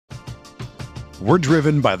We're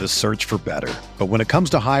driven by the search for better. But when it comes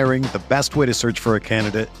to hiring, the best way to search for a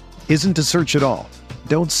candidate isn't to search at all.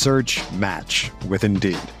 Don't search, match with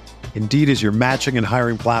Indeed. Indeed is your matching and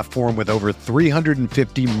hiring platform with over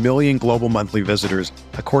 350 million global monthly visitors,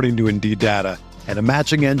 according to Indeed data, and a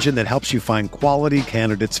matching engine that helps you find quality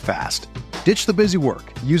candidates fast. Ditch the busy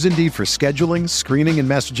work. Use Indeed for scheduling, screening, and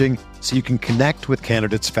messaging so you can connect with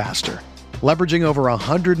candidates faster. Leveraging over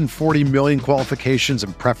 140 million qualifications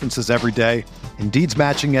and preferences every day, Indeed's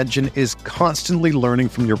matching engine is constantly learning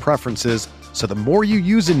from your preferences, so the more you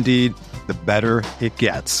use Indeed, the better it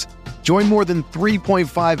gets. Join more than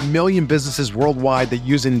 3.5 million businesses worldwide that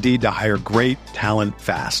use Indeed to hire great talent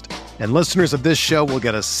fast. And listeners of this show will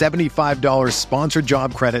get a $75 sponsored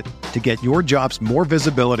job credit to get your jobs more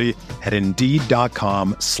visibility at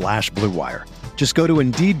Indeed.com/Blue Wire. Just go to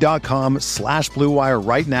Indeed.com/Blue Wire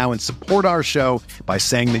right now and support our show by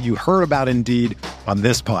saying that you heard about Indeed on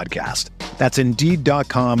this podcast. That's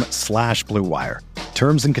Indeed.com/Blue Wire.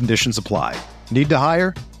 Terms and conditions apply. Need to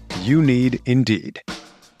hire? You need Indeed.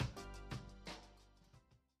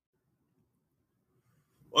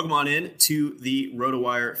 Welcome on in to the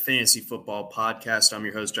RotoWire Fantasy Football Podcast. I'm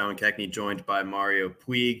your host, John McKechnie, joined by Mario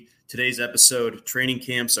Puig. Today's episode, training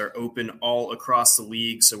camps are open all across the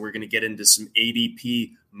league, so we're going to get into some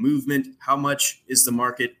ADP movement. How much is the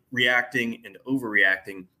market reacting and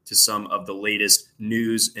overreacting to some of the latest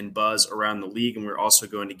news and buzz around the league? And we're also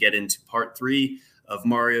going to get into part 3 of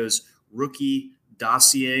Mario's rookie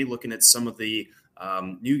dossier, looking at some of the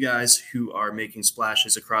new guys who are making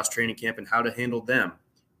splashes across training camp and how to handle them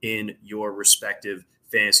in your respective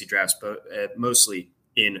fantasy drafts, but mostly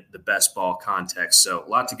in the best ball context. So a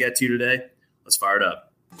lot to get to today. Let's fire it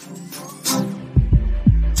up.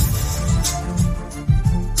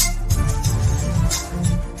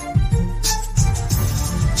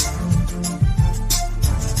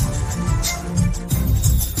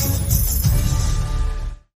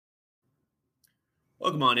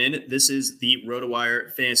 Welcome on in. This is the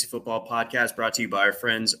RotoWire Fantasy Football Podcast, brought to you by our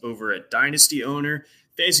friends over at Dynasty Owner,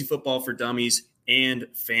 Fantasy Football for Dummies, and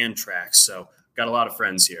Fantrax. So got a lot of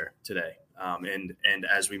friends here today. And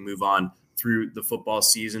as we move on through the football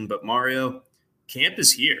season, but Mario, camp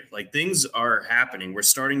is here. Like, things are happening. We're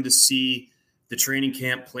starting to see the training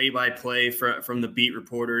camp play-by-play from the beat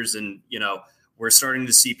reporters. And, you know, we're starting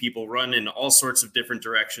to see people run in all sorts of different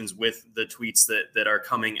directions with the tweets that are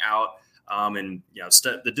coming out. And, you know,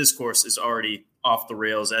 the discourse is already off the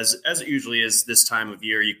rails as it usually is this time of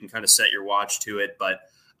year. You can kind of set your watch to it, but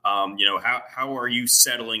you know, how are you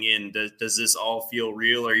settling in? Does this all feel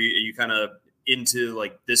real? Are you kind of into,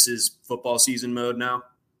 like, this is football season mode now?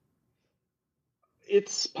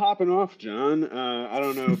 It's popping off, John. I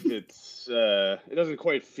don't know if it's it doesn't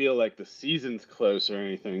quite feel like the season's close or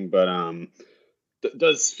anything, but it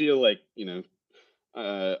does feel like, you know,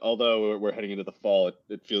 although we're heading into the fall,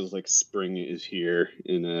 it feels like spring is here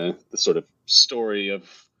in the sort of story of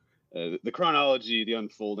the chronology, the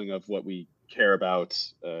unfolding of what we care about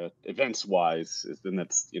events-wise. Then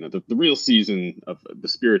that's, you know, the real season of the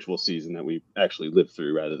spiritual season that we actually live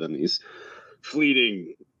through, rather than these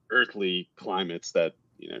fleeting earthly climates that,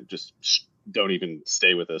 you know, just don't even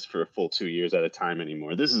stay with us for a full 2 years at a time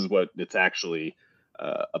anymore. This is what it's actually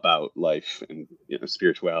about, life and, you know,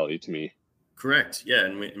 spirituality to me. Correct. Yeah,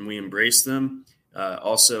 and we embrace them.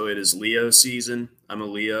 Also, it is Leo season. I'm a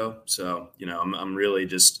Leo, so, you know, I'm really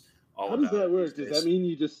just all How about. Does that work? Does that mean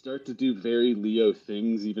you just start to do very Leo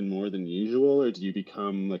things even more than usual, or do you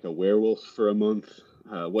become like a werewolf for a month?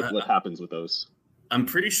 What happens with those? I'm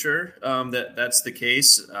pretty sure that's the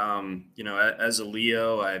case. You know, as a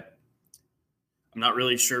Leo, I'm not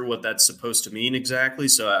really sure what that's supposed to mean exactly,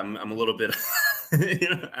 so I'm a little bit you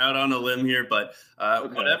know, out on a limb here, but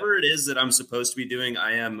okay. Whatever it is that I'm supposed to be doing,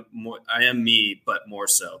 I am me, but more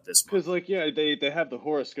so this month. Because, like, yeah, they have the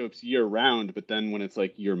horoscopes year round, but then when it's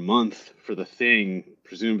like your month for the thing,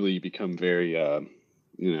 presumably you become very,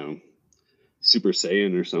 you know, Super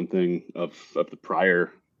Saiyan or something of the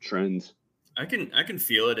prior trends. I can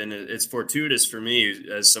feel it, and it's fortuitous for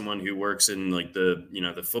me as someone who works in, like, the, you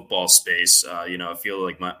know, the football space. You know, I feel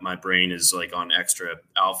like my brain is, like, on extra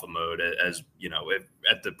alpha mode, as you know,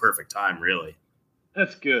 at the perfect time, really.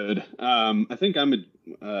 That's good. I think I'm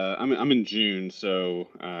in June, so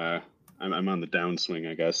I'm on the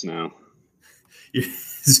downswing, I guess, now. You're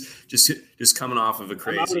just coming off of a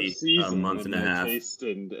crazy month and a half. Taste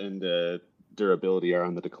and durability are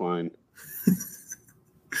on the decline.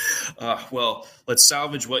 Well, let's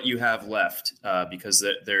salvage what you have left, because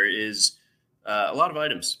there is a lot of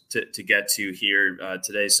items to get to here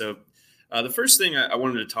today. So the first thing I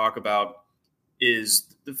wanted to talk about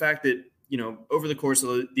is the fact that, over the course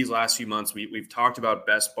of these last few months, we've talked about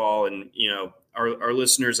best ball, and, our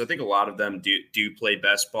listeners, I think a lot of them do play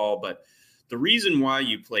best ball, but the reason why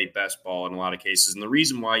you play best ball in a lot of cases, and the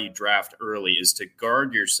reason why you draft early, is to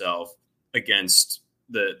guard yourself against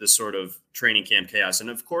the sort of training camp chaos. And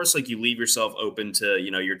of course, like, you leave yourself open to,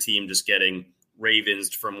 your team just getting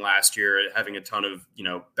Ravens from last year, having a ton of,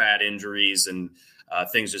 bad injuries and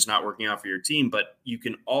things just not working out for your team. But you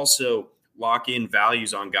can also lock in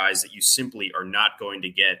values on guys that you simply are not going to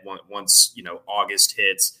get once, August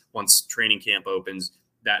hits, once training camp opens,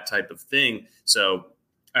 that type of thing. So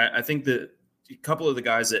I think that a couple of the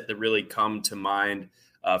guys that really come to mind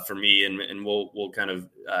for me, and we'll kind of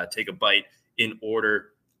take a bite in order.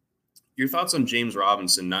 Your thoughts on James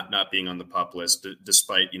Robinson not being on the PUP list,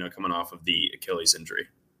 despite, coming off of the Achilles injury?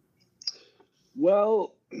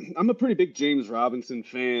 Well, I'm a pretty big James Robinson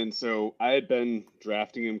fan, so I had been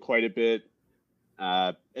drafting him quite a bit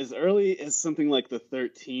as early as something like the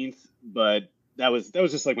 13th, but that was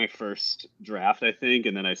just like my first draft, I think,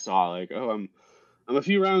 and then I saw like, oh, I'm a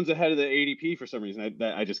few rounds ahead of the ADP for some reason.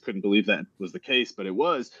 I just couldn't believe that was the case, but it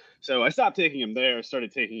was. So I stopped taking him there,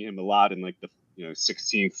 started taking him a lot in like the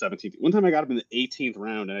 16th, 17th. One time I got him in the 18th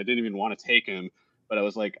round, and I didn't even want to take him, but I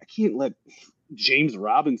was like, I can't let James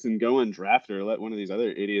Robinson go undrafted, or let one of these other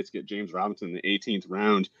idiots get James Robinson in the 18th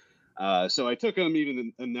round. So I took him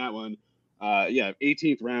even in that one.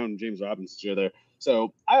 18th round, James Robinson there.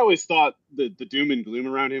 So I always thought the doom and gloom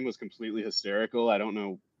around him was completely hysterical. I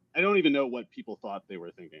don't even know what people thought they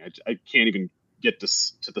were thinking. I can't even get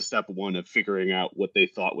to the step one of figuring out what they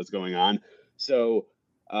thought was going on. So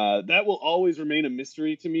that will always remain a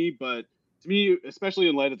mystery to me. But to me, especially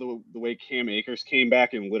in light of the way Cam Akers came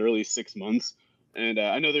back in literally 6 months, and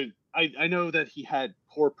I know that he had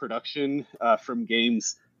poor production from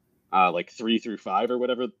games like 3 through 5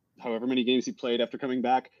 or however many games he played after coming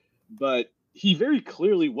back, but he very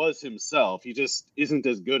clearly was himself. He just isn't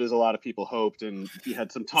as good as a lot of people hoped, and he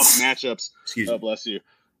had some tough matchups. Oh, bless you.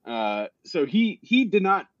 So he did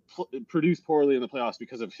not produce poorly in the playoffs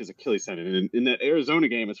because of his Achilles tendon. And in that Arizona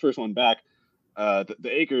game, his first one back, the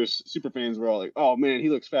Akers super fans were all like, "Oh man, he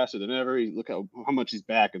looks faster than ever. Look how much he's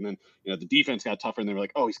back." And then the defense got tougher, and they were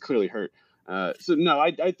like, "Oh, he's clearly hurt." So no,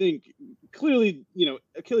 I think clearly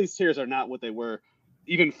Achilles tears are not what they were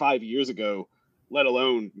even 5 years ago, let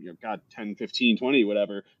alone 10, 15, 20,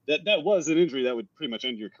 whatever. That was an injury that would pretty much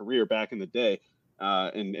end your career back in the day.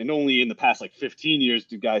 And only in the past like 15 years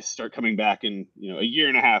do guys start coming back in a year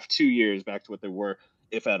and a half, 2 years back to what they were,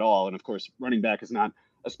 if at all. And of course, running back is not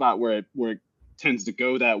a spot where it tends to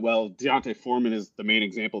go that well. Deontay Foreman is the main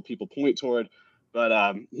example people point toward,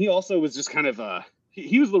 but he also was just kind of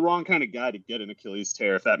he was the wrong kind of guy to get an Achilles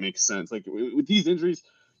tear, if that makes sense. Like with these injuries,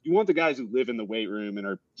 you want the guys who live in the weight room and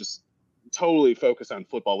are just totally focused on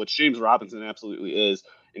football, which James Robinson absolutely is,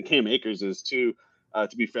 and Cam Akers is too,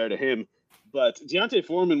 to be fair to him. But Deontay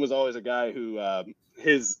Foreman was always a guy who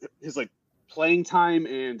his like playing time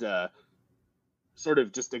and sort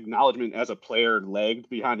of just acknowledgement as a player lagged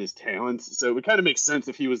behind his talents. So it would kind of make sense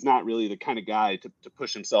if he was not really the kind of guy to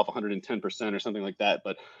push himself 110% or something like that.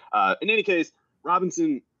 But in any case,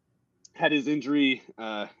 Robinson had his injury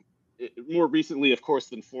more recently, of course,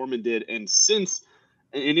 than Foreman did. And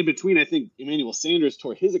in between, I think Emmanuel Sanders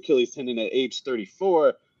tore his Achilles tendon at age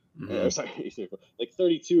 34. Like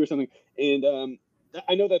 32 or something. And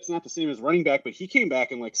I know that's not the same as running back, but he came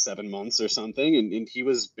back in like 7 months or something, and he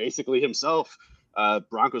was basically himself.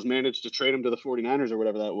 Broncos managed to trade him to the 49ers or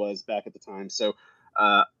whatever that was back at the time. So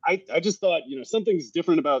I just thought, something's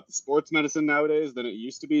different about sports medicine nowadays than it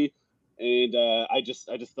used to be. And I just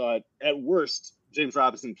thought at worst, James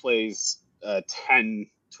Robinson plays 10,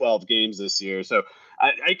 12 games this year. So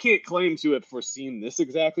I can't claim to have foreseen this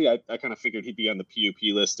exactly. I kind of figured he'd be on the PUP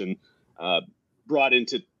list and brought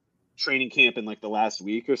into training camp in like the last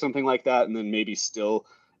week or something like that, and then maybe still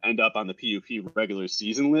end up on the PUP regular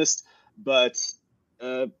season list. But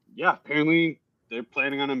apparently they're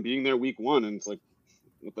planning on him being there week 1, and it's like,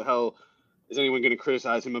 what the hell is anyone going to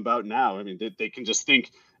criticize him about now? I mean, they can just think,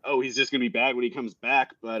 oh, he's just going to be bad when he comes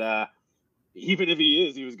back. But even if he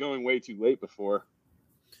is, he was going way too late before.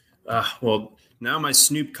 Well, now my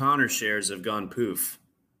Snoop Connor shares have gone poof.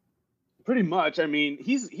 Pretty much. I mean,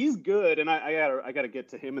 he's good, and I got to get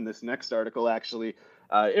to him in this next article. Actually,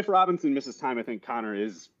 if Robinson misses time, I think Connor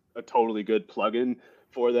is a totally good plug-in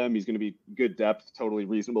for them. He's going to be good depth, totally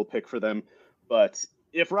reasonable pick for them. But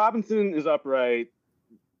if Robinson is upright,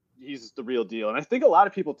 he's the real deal. And I think a lot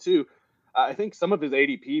of people too. I think some of his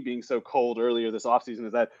ADP being so cold earlier this offseason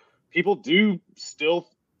is that people do still.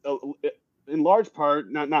 In large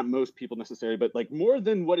part, not most people necessarily, but like more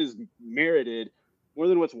than what is merited, more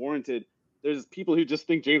than what's warranted, there's people who just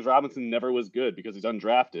think James Robinson never was good because he's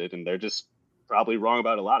undrafted, and they're just probably wrong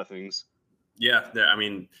about a lot of things. Yeah, I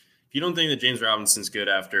mean, if you don't think that James Robinson's good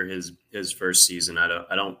after his first season, I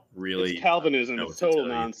don't really. It's Calvinism. Know It's total to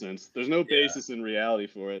nonsense. There's no basis in reality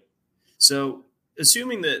for it. So,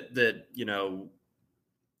 assuming that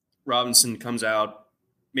Robinson comes out,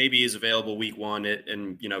 maybe is available week 1,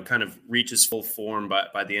 and kind of reaches full form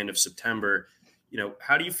by the end of September.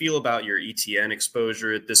 How do you feel about your ETN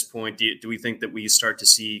exposure at this point? Do we think that we start to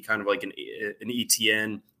see kind of like an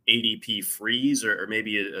ETN ADP freeze, or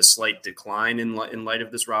maybe a slight decline in light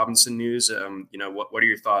of this Robinson news? What are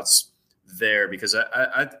your thoughts there? Because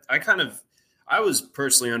I was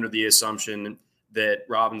personally under the assumption that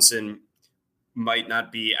Robinson might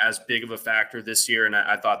not be as big of a factor this year, and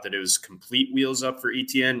I thought that it was complete wheels up for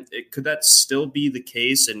ETN. Could that still be the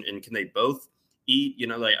case, and can they both eat?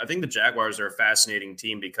 I think the Jaguars are a fascinating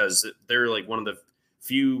team because they're like one of the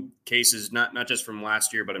few cases, not just from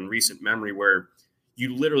last year, but in recent memory, where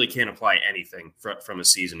you literally can't apply anything from a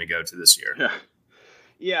season ago to this year.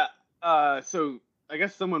 Yeah. So I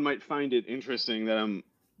guess someone might find it interesting that I'm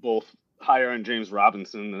both higher on James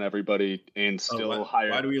Robinson than everybody and still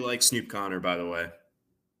higher. Why do we like Snoop Connor, by the way?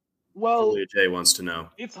 Well, Julio J wants to know.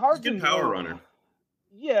 It's hard to power runner.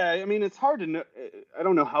 Yeah, I mean, it's hard to know. I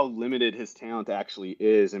don't know how limited his talent actually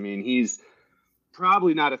is. I mean, he's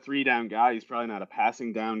probably not a 3-down guy. He's probably not a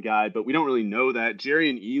passing down guy, but we don't really know that.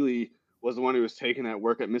 Jarian Ely was the one who was taking that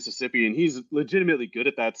work at Mississippi, and he's legitimately good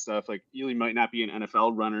at that stuff. Like, Ely might not be an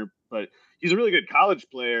NFL runner, but he's a really good college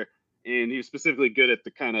player, and he was specifically good at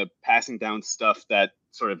the kind of passing down stuff that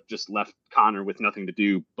sort of just left Connor with nothing to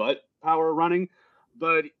do but power running.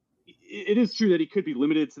 But it is true that he could be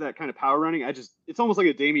limited to that kind of power running. It's almost like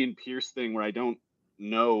a Dameon Pierce thing where I don't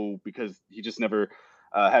know because he just never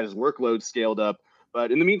had his workload scaled up.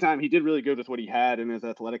 But in the meantime, he did really good with what he had, and his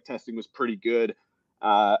athletic testing was pretty good.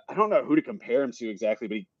 I don't know who to compare him to exactly,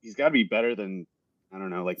 but he's got to be better than, I don't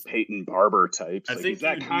know, like Peyton Barber types. I think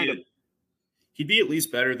that kind of. He'd be at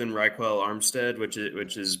least better than Raquel Armstead, which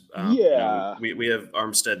is we have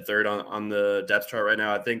Armstead third on the depth chart right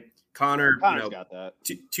now. I think Connor's got that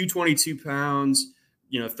 222 pounds,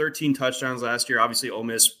 13 touchdowns last year. Obviously, Ole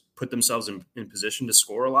Miss put themselves in position to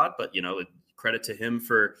score a lot, but credit to him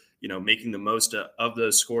for making the most of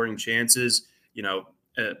those scoring chances.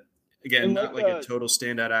 Again, not like a total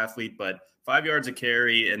standout athlete, but 5 yards a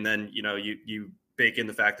carry, and then you bake in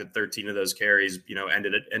the fact that 13 of those carries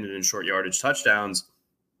ended in short yardage touchdowns.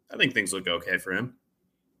 I think things look okay for him.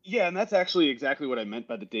 Yeah, and that's actually exactly what I meant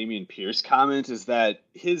by the Dameon Pierce comment, is that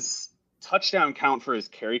his touchdown count for his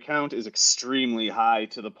carry count is extremely high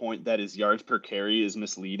to the point that his yards per carry is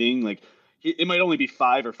misleading. Like, it might only be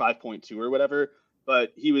 5 or 5.2 or whatever,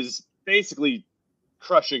 but he was basically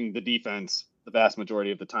crushing the defense the vast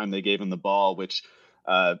majority of the time they gave him the ball, which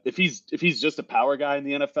if he's just a power guy in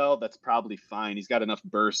the NFL, that's probably fine. He's got enough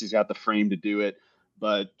burst. He's got the frame to do it.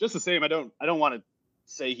 But just the same, I don't want to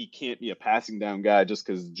say he can't be a passing down guy just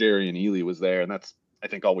because Jerry and Ely was there. And that's, I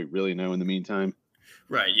think, all we really know in the meantime.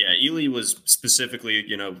 Right. Yeah. Ely was specifically,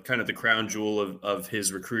 kind of the crown jewel of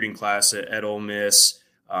his recruiting class at Ole Miss.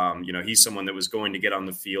 He's someone that was going to get on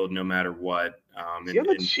the field no matter what. Is he on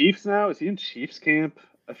the Chiefs now? Is he in Chiefs camp?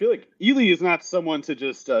 I feel like Ely is not someone to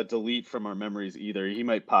just delete from our memories either. He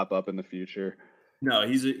might pop up in the future. No,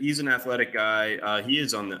 he's an athletic guy. He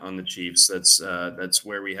is on the Chiefs. That's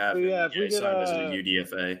where we have him. Yeah, He signed as a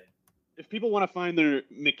UDFA. If people want to find their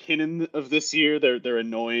McKinnon of this year, they're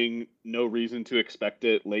annoying. No reason to expect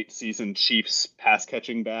it. Late season Chiefs pass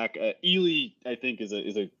catching back. Ely, I think, is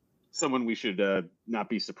a someone we should not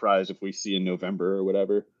be surprised if we see in November or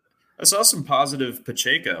whatever. I saw some positive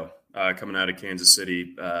Pacheco coming out of Kansas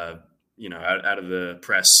City. Out of the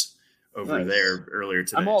press over there earlier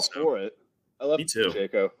today. I'm all for it. I love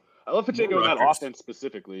Pacheco. I love Pacheco in that offense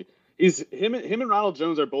specifically. Him and Ronald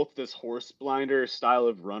Jones are both this horse blinder style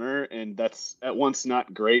of runner, and that's at once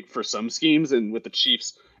not great for some schemes. And with the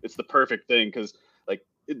Chiefs, it's the perfect thing because like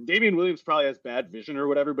Damian Williams probably has bad vision or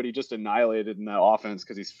whatever, but he just annihilated in that offense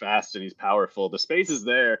because he's fast and he's powerful. The space is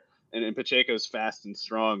there, and Pacheco's fast and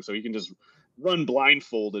strong, so he can just run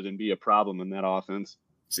blindfolded and be a problem in that offense.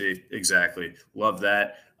 See, exactly. Love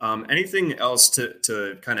that. Anything else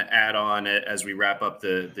to kind of add on as we wrap up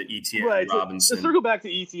the ETN Robinson? To circle back to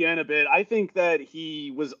ETN a bit, I think that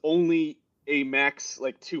he was only a max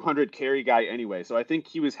 200 carry guy anyway. So I think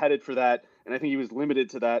he was headed for that, and I think he was limited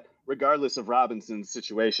to that regardless of Robinson's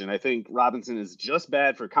situation. I think Robinson is just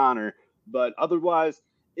bad for Connor, but otherwise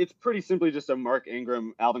it's pretty simply just a Mark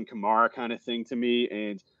Ingram, Alvin Kamara kind of thing to me.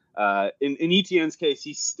 And in ETN's case,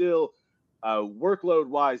 he's still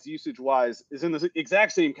workload-wise, usage-wise, is in the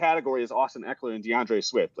exact same category as Austin Eckler and DeAndre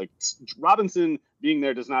Swift. Like Robinson being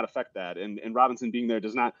there does not affect that, and Robinson being there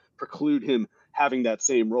does not preclude him having that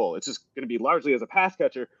same role. It's just going to be largely as a pass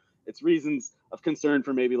catcher. It's reasons of concern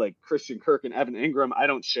for maybe like Christian Kirk and Evan Ingram. I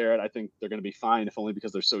don't share it. I think they're going to be fine, if only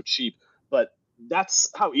because they're so cheap. But that's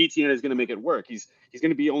how ETN is going to make it work. He's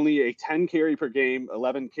going to be only a 10 carry per game,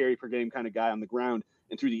 11 carry per game kind of guy on the ground,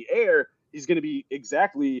 and through the air, he's going to be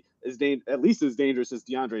exactly at least as dangerous as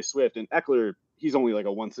DeAndre Swift. And Eckler, he's only like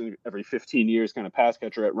a once in every 15 years kind of pass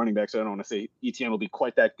catcher at running back, so I don't want to say ETN will be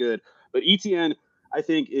quite that good. But ETN, I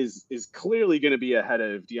think, is clearly going to be ahead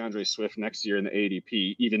of DeAndre Swift next year in the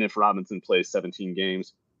ADP, even if Robinson plays 17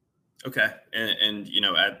 games. Okay, and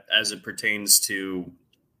as it pertains to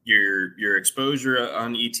your exposure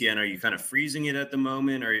on ETN, are you kind of freezing it at the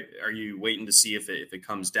moment, or are you waiting to see if it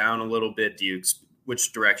comes down a little bit?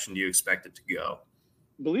 Which direction do you expect it to go?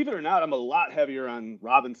 Believe it or not, I'm a lot heavier on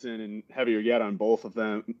Robinson and heavier yet on both of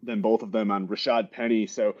them on Rashad Penny.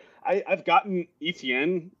 So I've gotten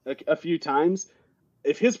ETN a few times.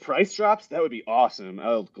 If his price drops, that would be awesome.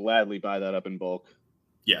 I'll gladly buy that up in bulk.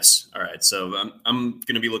 Yes. All right. So I'm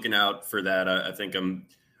going to be looking out for that. I think I'm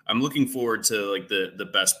looking forward to like the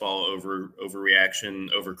best ball overreaction,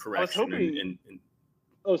 overcorrection.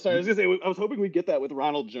 I was gonna say, I was hoping we'd get that with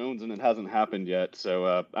Ronald Jones, and it hasn't happened yet.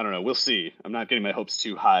 So I don't know. We'll see. I'm not getting my hopes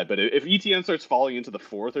too high, but if ETN starts falling into the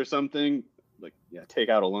fourth or something, take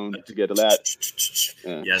out a loan to get to that.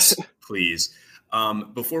 Yeah. Yes, please.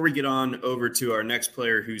 Before we get on over to our next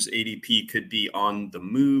player whose ADP could be on the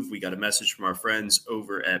move, we got a message from our friends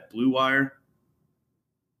over at Blue Wire.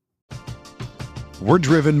 We're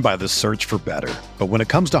driven by the search for better. But when it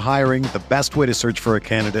comes to hiring, the best way to search for a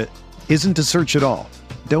candidate isn't to search at all.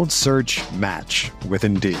 Don't search, match with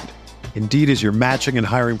Indeed. Indeed is your matching and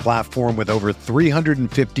hiring platform with over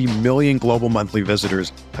 350 million global monthly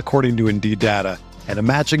visitors, according to Indeed data, and a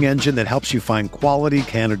matching engine that helps you find quality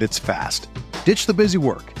candidates fast. Ditch the busy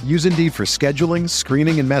work. Use Indeed for scheduling,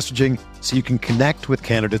 screening, and messaging so you can connect with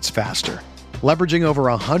candidates faster. Leveraging over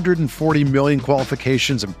 140 million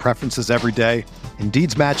qualifications and preferences every day,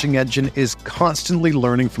 Indeed's matching engine is constantly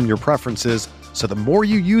learning from your preferences, so the more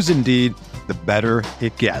you use Indeed, the better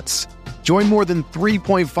it gets. Join more than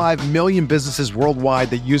 3.5 million businesses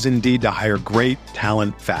worldwide that use Indeed to hire great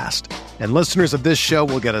talent fast. And listeners of this show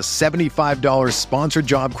will get a $75 sponsored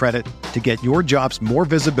job credit to get your jobs more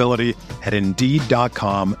visibility at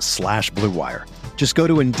Indeed.com/Blue Wire. Just go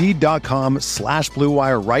to Indeed.com/Blue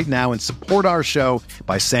Wire right now and support our show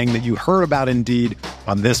by saying that you heard about Indeed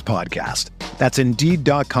on this podcast. That's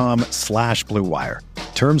Indeed.com/Blue Wire.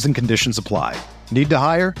 Terms and conditions apply. Need to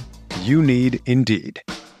hire? You need Indeed.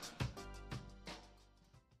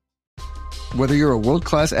 Whether you're a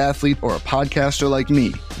world-class athlete or a podcaster like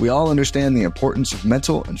me, we all understand the importance of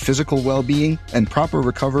mental and physical well-being and proper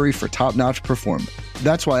recovery for top-notch performance.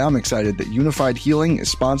 That's why I'm excited that Unified Healing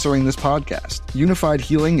is sponsoring this podcast. Unified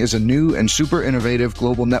Healing is a new and super innovative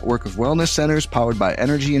global network of wellness centers powered by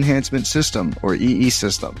Energy Enhancement System, or EE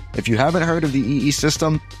System. If you haven't heard of the EE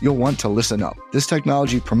System, you'll want to listen up. This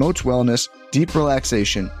technology promotes wellness, deep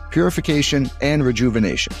relaxation, purification, and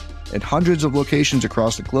rejuvenation. In hundreds of locations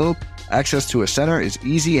across the globe, access to a center is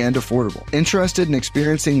easy and affordable. Interested in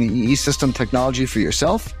experiencing the EE System technology for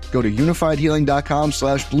yourself? Go to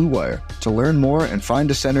unifiedhealing.com/Blue Wire to learn more and find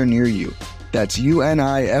a center near you. That's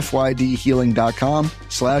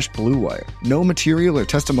UNIFYDhealing.com/Blue Wire. No material or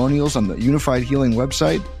testimonials on the Unified Healing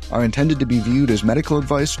website are intended to be viewed as medical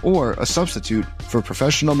advice or a substitute for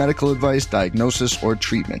professional medical advice, diagnosis, or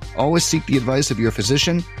treatment. Always seek the advice of your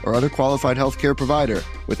physician or other qualified healthcare provider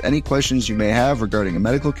with any questions you may have regarding a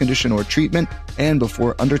medical condition or treatment and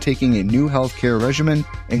before undertaking a new healthcare regimen,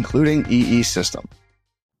 including EE System.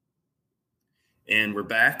 And we're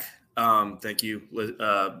back. Thank you,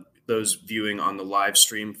 those viewing on the live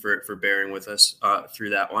stream for bearing with us through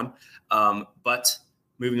that one. But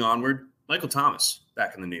moving onward, Michael Thomas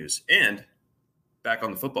back in the news and back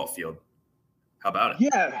on the football field. How about it?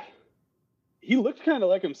 Yeah, he looked kind of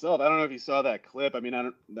like himself. I don't know if you saw that clip. I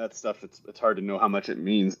mean, that stuff, it's hard to know how much it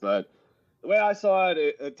means, but the way I saw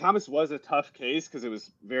it, Thomas was a tough case because it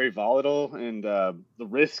was very volatile, and the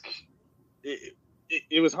risk,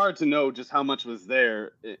 it was hard to know just how much was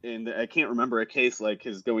there. And I can't remember a case like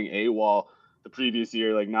his going AWOL the previous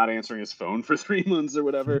year, like not answering his phone for 3 months or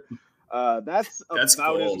whatever. That's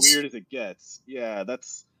about goals. As weird as it gets. Yeah,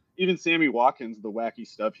 that's even Sammy Watkins, the wacky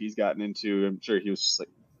stuff he's gotten into. I'm sure he was just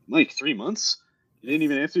like 3 months? You didn't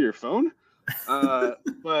even answer your phone?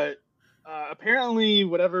 But Apparently,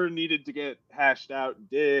 whatever needed to get hashed out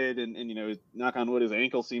did, and knock on wood, his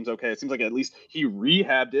ankle seems okay. It seems like at least he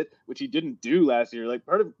rehabbed it, which he didn't do last year. Like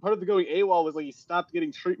part of the going AWOL was like he stopped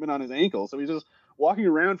getting treatment on his ankle, so he's just walking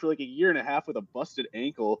around for like a year and a half with a busted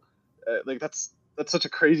ankle. Like that's such a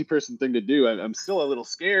crazy person thing to do. I'm still a little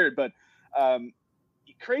scared, but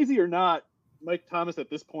crazy or not, Mike Thomas at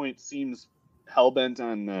this point seems hellbent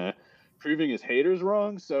on proving his haters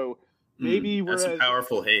wrong. So maybe that's a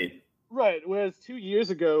powerful hate. Right. Whereas 2 years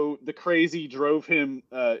ago, the crazy drove him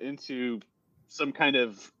into some kind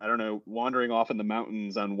of, I don't know, wandering off in the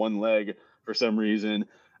mountains on one leg for some reason.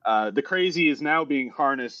 The crazy is now being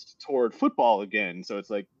harnessed toward football again. So it's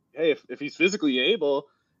like, hey, if he's physically able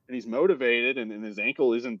and he's motivated and his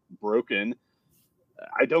ankle isn't broken,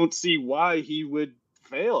 I don't see why he would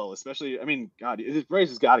fail, especially, I mean, God, his price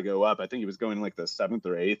has got to go up. I think he was going like the 7th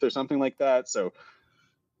or 8th or something like that. So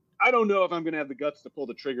I don't know if I'm going to have the guts to pull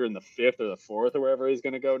the trigger in the 5th or the 4th or wherever he's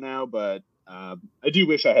going to go now, but I do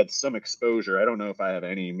wish I had some exposure. I don't know if I have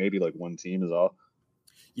any, maybe like one team is all.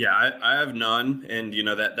 Yeah, I have none. And,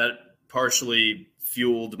 that partially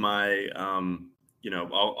fueled my,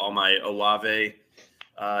 all my Olave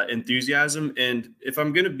enthusiasm. And if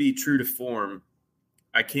I'm going to be true to form,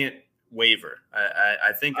 I can't waver.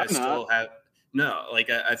 I think I still have – no,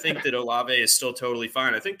 like I think that Olave is still totally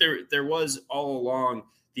fine. I think there was all along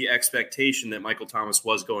 – the expectation that Michael Thomas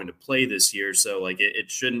was going to play this year. So like it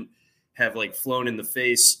shouldn't have like flown in the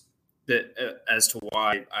face that as to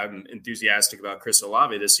why I'm enthusiastic about Chris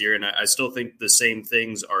Olave this year. And I still think the same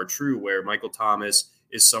things are true where Michael Thomas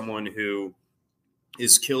is someone who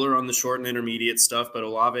is killer on the short and intermediate stuff, but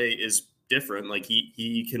Olave is different. Like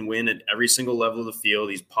he can win at every single level of the field.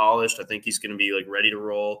 He's polished. I think he's going to be like ready to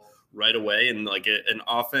roll right away. And like an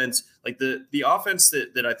offense, like the offense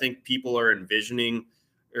that I think people are envisioning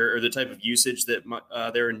or the type of usage that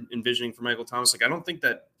they're envisioning for Michael Thomas. Like, I don't think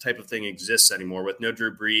that type of thing exists anymore with no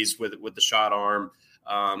Drew Brees, with the shot arm,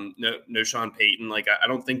 no Sean Payton. Like, I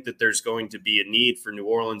don't think that there's going to be a need for New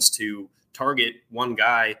Orleans to target one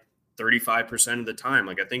guy 35% of the time.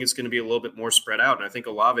 Like, I think it's going to be a little bit more spread out. And I think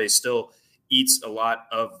Olave still eats a lot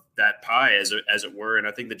of that pie as it were. And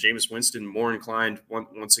I think that Jameis Winston more inclined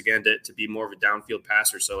once again to be more of a downfield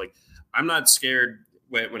passer. So like, I'm not scared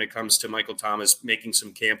when it comes to Michael Thomas making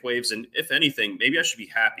some camp waves. And if anything, maybe I should be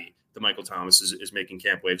happy that Michael Thomas is making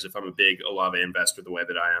camp waves if I'm a big Olave investor the way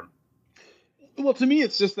that I am. Well, to me,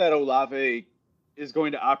 it's just that Olave is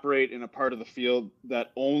going to operate in a part of the field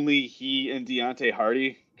that only he and Deontay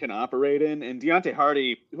Hardy can operate in. And Deontay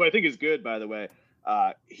Hardy, who I think is good, by the way,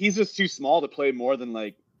 he's just too small to play more than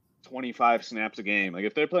like 25 snaps a game. Like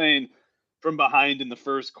if they're playing from behind in the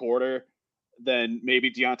first quarter, then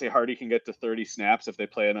maybe Deontay Hardy can get to 30 snaps if they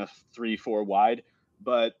play in a 3-4 wide.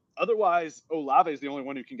 But otherwise, Olave is the only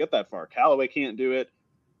one who can get that far. Callaway can't do it.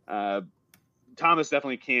 Thomas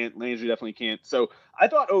definitely can't. Landry definitely can't. So I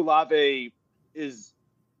thought Olave is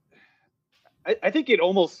 – I think it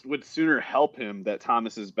almost would sooner help him that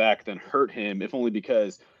Thomas is back than hurt him, if only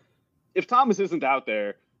because if Thomas isn't out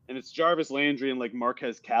there and it's Jarvis Landry and like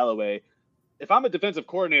Marquez Callaway – if I'm a defensive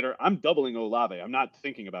coordinator, I'm doubling Olave. I'm not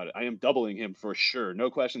thinking about it. I am doubling him for sure.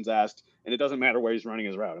 No questions asked. And it doesn't matter where he's running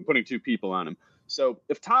his route. I'm putting 2 people on him. So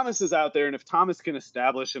if Thomas is out there and if Thomas can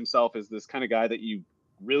establish himself as this kind of guy that you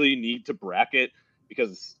really need to bracket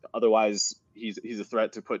because otherwise he's a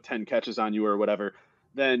threat to put 10 catches on you or whatever,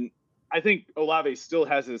 then I think Olave still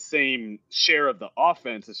has the same share of the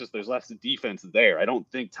offense. It's just there's less defense there. I don't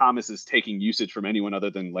think Thomas is taking usage from anyone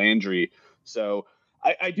other than Landry. So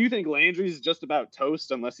I do think Landry's just about toast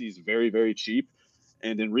unless he's very, very cheap.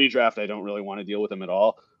 And in redraft, I don't really want to deal with him at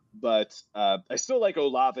all. But I still like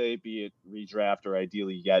Olave, be it redraft or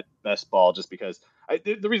ideally yet best ball, just because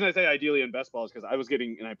the reason I say ideally in best ball is because I was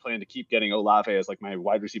getting, and I plan to keep getting Olave as like my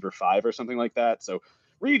wide receiver 5 or something like that. So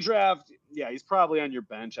redraft, yeah, he's probably on your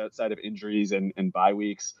bench outside of injuries and bye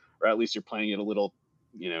weeks, or at least you're playing it a little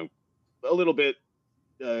bit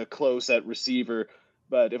close at receiver.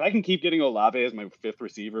 But if I can keep getting Olave as my 5th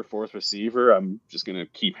receiver, 4th receiver, I'm just going to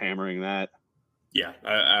keep hammering that. Yeah,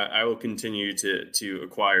 I will continue to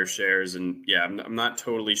acquire shares. And yeah, I'm not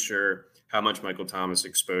totally sure how much Michael Thomas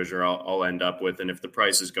exposure I'll end up with. And if the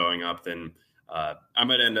price is going up, then I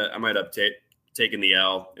might end up taking the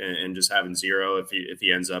L and just having 0 if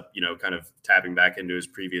he ends up, kind of tapping back into his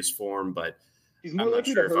previous form. But he's more I'm not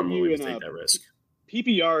likely sure to if hurt I'm you willing to in take that risk.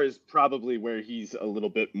 PPR is probably where he's a little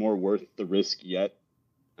bit more worth the risk yet.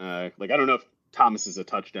 I don't know if Thomas is a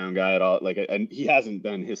touchdown guy at all. And he hasn't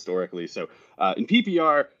been historically. So in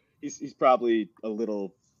PPR, he's probably a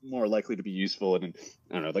little more likely to be useful. And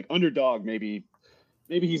I don't know, like underdog, maybe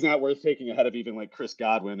maybe he's not worth taking ahead of even like Chris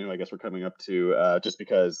Godwin, who I guess we're coming up to, just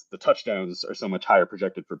because the touchdowns are so much higher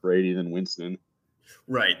projected for Brady than Winston.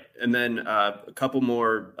 Right. And then a couple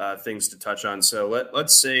more things to touch on. So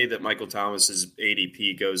let's say that Michael Thomas's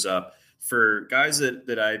ADP goes up. For guys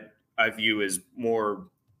that I view as more,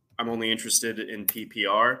 I'm only interested in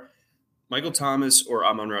PPR, Michael Thomas or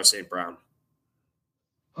Amon-Ra St. Brown?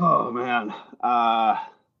 Oh, man.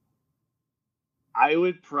 I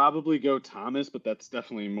would probably go Thomas, but that's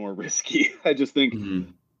definitely more risky. I just think,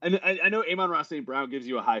 and I know Amon-Ra St. Brown gives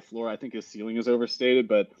you a high floor. I think his ceiling is overstated,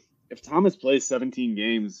 but if Thomas plays 17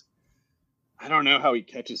 games, I don't know how he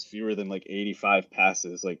catches fewer than like 85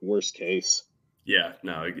 passes, like worst case. Yeah,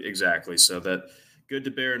 no, exactly. So that good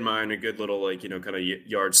to bear in mind, a good little kind of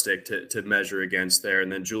yardstick to measure against there.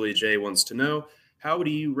 And then Julia J wants to know, how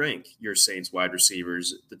do you rank your Saints wide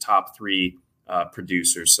receivers, the top three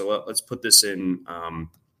producers? So let's put this in.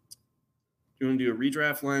 Do you want to do a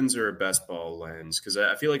redraft lens or a best ball lens? Because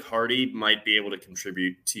I feel like Hardy might be able to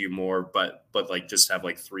contribute to you more, but like just have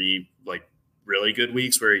like three like really good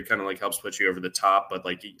weeks where he kind of like helps put you over the top. But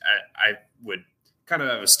like I would kind of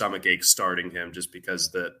have a stomach ache starting him just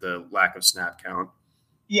because the lack of snap count.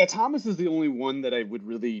 Yeah, Thomas is the only one that I would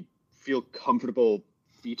really feel comfortable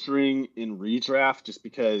featuring in redraft, just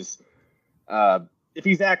because if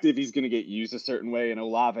he's active, he's going to get used a certain way. And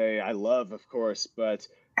Olave, I love, of course, but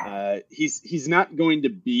he's not going to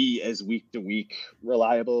be as week to week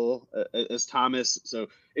reliable as Thomas. So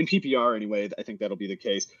in PPR anyway, I think that'll be the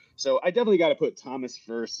case. So I definitely got to put Thomas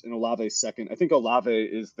first and Olave second. I think Olave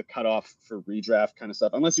is the cutoff for redraft kind of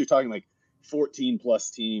stuff, unless you're talking like 14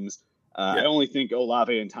 plus teams. I only think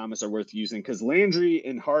Olave and Thomas are worth using because Landry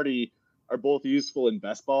and Hardy are both useful in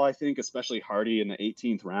best ball, I think, especially Hardy in the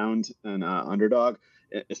 18th round and underdog,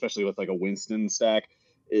 especially with like a Winston stack.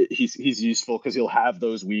 He's useful because he'll have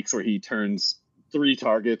those weeks where he turns 3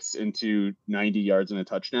 targets into 90 yards and a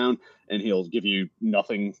touchdown, and he'll give you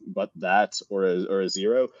nothing but that or a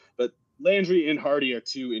zero. But Landry and Hardy are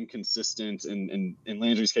too inconsistent, and in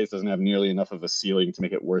Landry's case doesn't have nearly enough of a ceiling to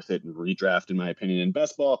make it worth it in redraft, in my opinion. In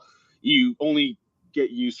best ball, you only get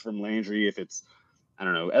use from Landry if it's, I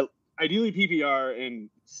don't know, ideally PPR and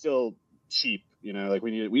still cheap. Like we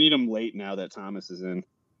need him late now that Thomas is in.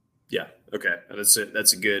 Yeah. Okay.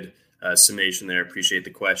 That's a good summation there. Appreciate the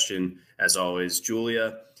question as always,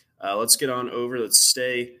 Julia. Let's get on over. Let's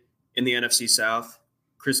stay in the NFC South.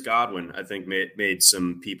 Chris Godwin, I think, made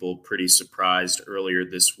some people pretty surprised earlier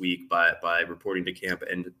this week by reporting to camp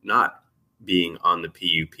and not being on the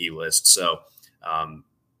PUP list. So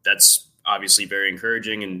that's obviously very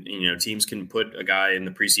encouraging. And, teams can put a guy in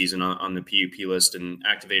the preseason on the PUP list and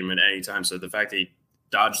activate him at any time. So the fact that he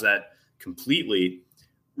dodged that completely,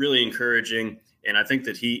 really encouraging. And I think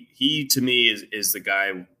that he to me is the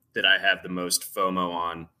guy that I have the most FOMO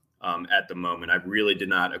on at the moment. I really did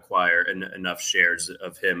not acquire enough shares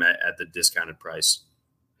of him at the discounted price.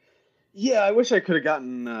 Yeah, I wish I could have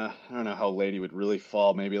gotten, I don't know how late he would really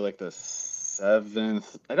fall, maybe like the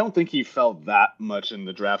 7th. I don't think he fell that much in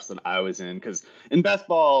the drafts that I was in, because in best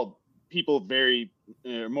ball, people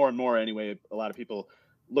more and more anyway, a lot of people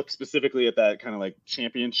look specifically at that kind of like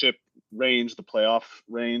championship range, the playoff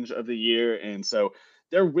range of the year. And so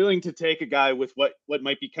they're willing to take a guy with what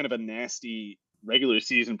might be kind of a nasty regular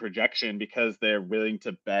season projection because they're willing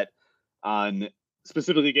to bet on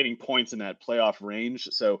specifically getting points in that playoff range.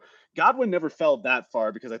 So Godwin never fell that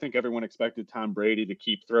far because I think everyone expected Tom Brady to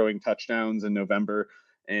keep throwing touchdowns in November.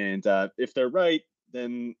 And if they're right,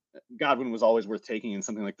 then Godwin was always worth taking in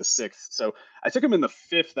something like the 6th. So I took him in the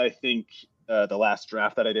 5th, I think, the last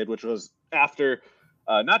draft that I did, which was after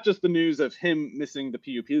not just the news of him missing the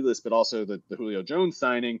PUP list, but also the Julio Jones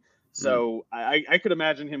signing. So I could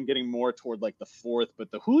imagine him getting more toward like the 4th, but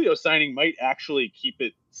the Julio signing might actually keep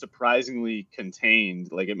it surprisingly contained.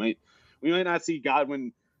 Like we might not see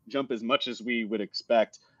Godwin jump as much as we would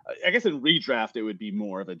expect. I guess in redraft, it would be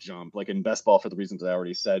more of a jump. Like in best ball, for the reasons I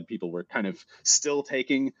already said, people were kind of still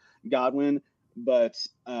taking Godwin. But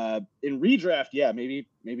in redraft, yeah, maybe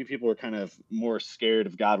people were kind of more scared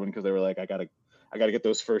of Godwin because they were like, I gotta get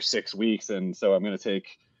those first 6 weeks, and so I'm gonna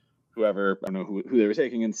take whoever, I don't know who they were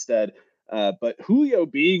taking instead. But Julio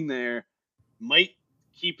being there might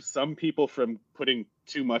keep some people from putting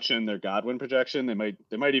too much in their Godwin projection.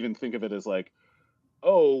 They might even think of it as like,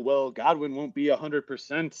 oh, well, Godwin won't be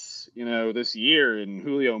 100%, this year, and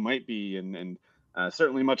Julio might be, and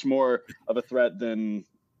certainly much more of a threat than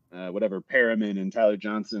whatever Perriman and Tyler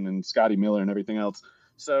Johnson and Scotty Miller and everything else.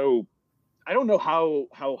 So I don't know how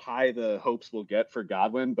high the hopes will get for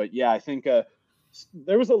Godwin, but yeah, I think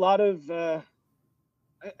there was a lot of I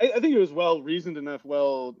think it was well reasoned enough,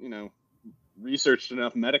 researched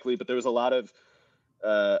enough medically, but there was a lot of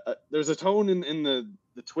there's a tone in the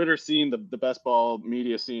Twitter scene, the best ball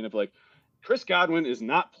media scene of like, Chris Godwin is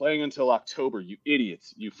not playing until October, you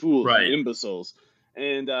idiots, you fools, you imbeciles.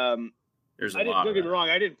 And there's a lot. Don't get me wrong,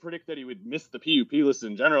 I didn't predict that he would miss the PUP list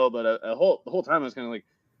in general, but the whole time I was kind of like,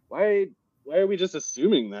 why are we just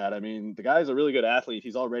assuming that? I mean, the guy's a really good athlete.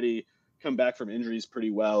 He's already come back from injuries pretty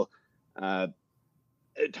well.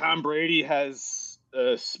 Tom Brady has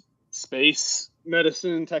space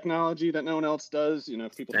medicine technology that no one else does. You know,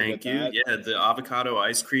 if people Thank you. That. Yeah, the avocado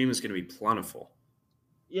ice cream is going to be plentiful.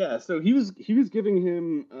 Yeah, so he was giving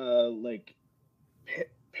him like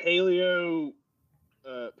paleo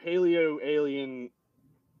alien,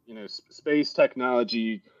 you know, space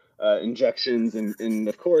technology injections, and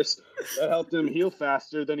of course that helped him heal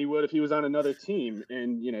faster than he would if he was on another team.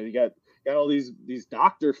 And you know, you got all these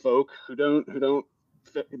doctor folk who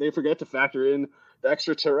they forget to factor in the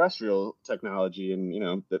extraterrestrial technology, and you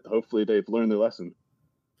know that hopefully they've learned their lesson.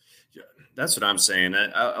 Yeah, that's what I'm saying.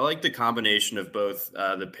 I like the combination of both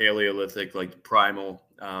the Paleolithic, like primal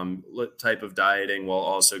type of dieting, while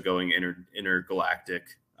also going intergalactic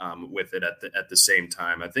with it at the same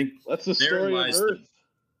time. I think that's the story of Earth.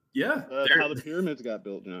 How the pyramids got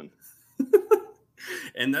built, John.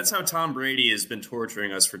 And that's how Tom Brady has been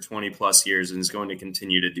torturing us for 20 plus years and is going to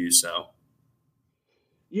continue to do so.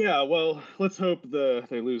 Yeah, well, let's hope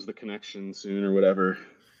they lose the connection soon or whatever.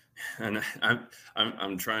 And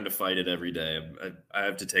I'm trying to fight it every day. I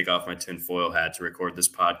have to take off my tinfoil hat to record this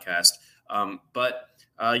podcast. But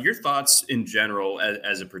your thoughts in general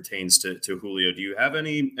as it pertains to Julio? Do you have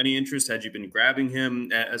any interest? Had you been grabbing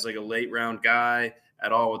him as like a late round guy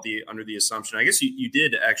at all under the assumption? I guess you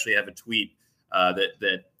did actually have a tweet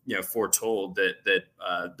that you know foretold that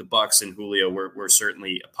the Bucs and Julio were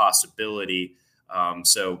certainly a possibility.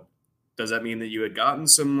 So does that mean that you had gotten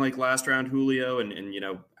some like last round Julio and you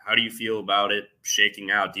know, how do you feel about it shaking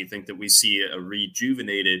out? Do you think that we see a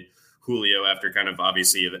rejuvenated Julio after kind of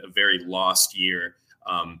obviously a very lost year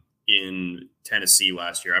in Tennessee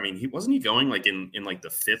last year? I mean, wasn't he going like in like the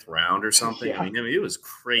 5th round or something? Yeah. I mean, it was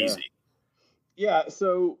crazy. Yeah.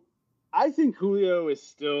 So I think Julio is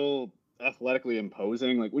still athletically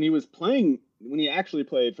imposing. Like when he actually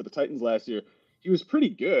played for the Titans last year, he was pretty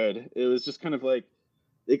good. It was just kind of like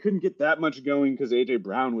they couldn't get that much going because A.J.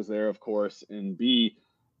 Brown was there, of course, and B,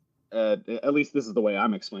 at least this is the way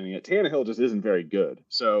I'm explaining it, Tannehill just isn't very good.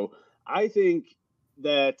 So I think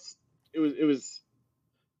that it was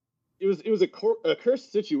a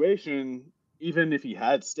cursed situation, even if he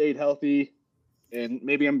had stayed healthy. And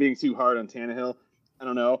maybe I'm being too hard on Tannehill. I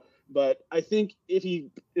don't know. But I think if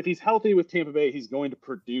he's healthy with Tampa Bay, he's going to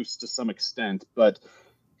produce to some extent. But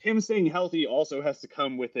him staying healthy also has to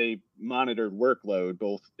come with a monitored workload,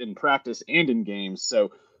 both in practice and in games.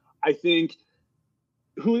 So I think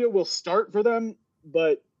Julio will start for them,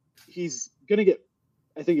 but he's going to get,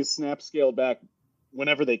 I think, his snap scaled back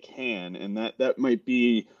whenever they can. And that might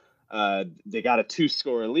be they got a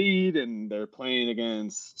 2-score lead and they're playing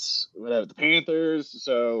against the Panthers.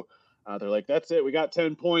 So they're like, that's it. We got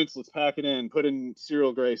 10 points. Let's pack it in. Put in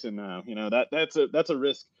Cyril Grayson now. You know, that's a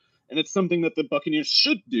risk. And it's something that the Buccaneers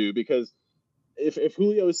should do, because if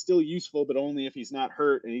Julio is still useful, but only if he's not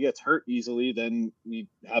hurt and he gets hurt easily, then we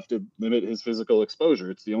have to limit his physical exposure.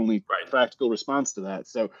 It's the only practical response to that.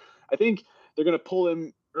 So I think they're going to pull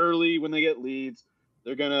him early when they get leads.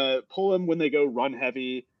 They're going to pull him when they go run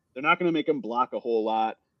heavy. They're not going to make him block a whole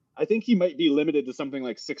lot. I think he might be limited to something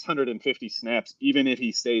like 650 snaps, even if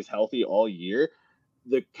he stays healthy all year.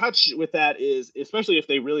 The catch with that is, especially if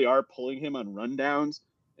they really are pulling him on rundowns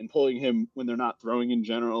and pulling him when they're not throwing in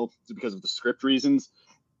general because of the script reasons,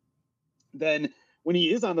 then when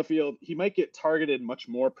he is on the field, he might get targeted much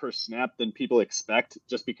more per snap than people expect,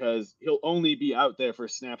 just because he'll only be out there for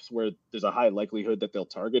snaps where there's a high likelihood that they'll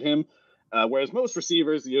target him. Whereas most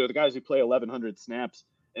receivers, you know, the guys who play 1,100 snaps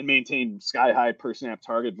and maintain sky-high per snap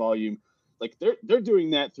target volume, like they're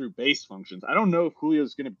doing that through base functions. I don't know if Julio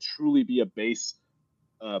is going to truly be a base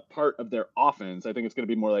part of their offense. I think it's going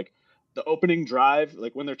to be more like the opening drive,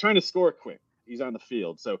 like when they're trying to score quick, he's on the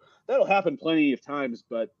field. So that'll happen plenty of times,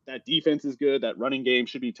 but that defense is good. That running game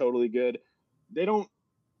should be totally good. They're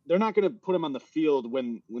not going to put him on the field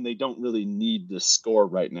when they don't really need the score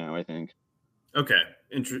right now, I think. Okay.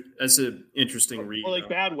 That's an interesting read. Or like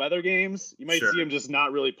bad weather games. You might see him just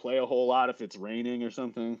not really play a whole lot if it's raining or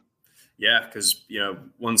something. Yeah, because, you know,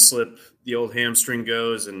 one slip, the old hamstring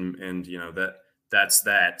goes, and you know, that's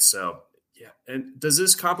that. So, yeah. And does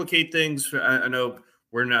this complicate things? I know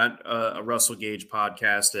we're not a Russell Gage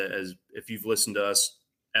podcast, as if you've listened to us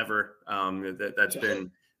ever, that's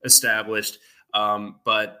been established.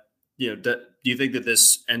 But, do you think that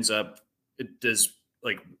this ends up,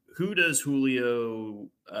 who does Julio,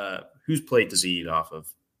 whose plate does he eat off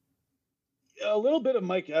of? A little bit of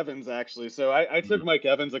Mike Evans, actually. So I took Mike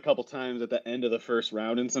Evans a couple times at the end of the first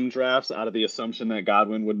round in some drafts out of the assumption that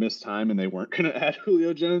Godwin would miss time and they weren't going to add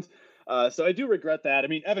Julio Jones. So I do regret that. I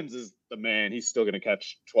mean, Evans is the man. He's still going to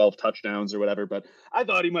catch 12 touchdowns or whatever, but I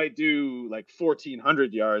thought he might do like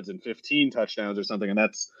 1,400 yards and 15 touchdowns or something. And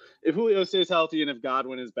that's, if Julio stays healthy and if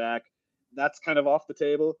Godwin is back, that's kind of off the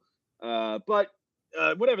table. But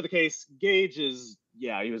whatever the case, Gage is,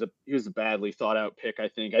 he was a badly thought out pick. I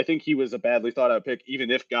think he was a badly thought out pick,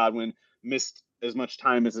 even if Godwin missed as much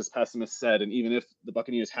time as his pessimist said, and even if the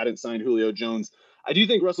Buccaneers hadn't signed Julio Jones. I do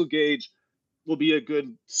think Russell Gage will be a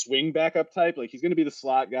good swing backup type. Like, he's going to be the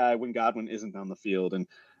slot guy when Godwin isn't on the field, and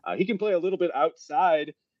he can play a little bit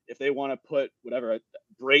outside if they want to put whatever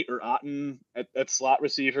Brait or Otten at slot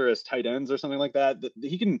receiver as tight ends or something like that.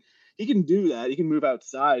 He can do that. He can move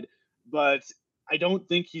outside, but I don't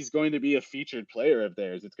think he's going to be a featured player of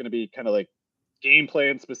theirs. It's going to be kind of like game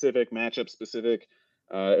plan specific, matchup specific.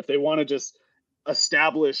 If they want to just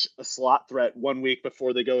establish a slot threat 1 week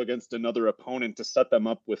before they go against another opponent to set them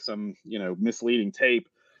up with some, misleading tape,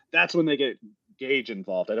 that's when they get Gage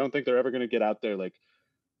involved. I don't think they're ever going to get out there like,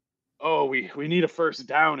 oh, we need a first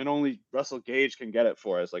down and only Russell Gage can get it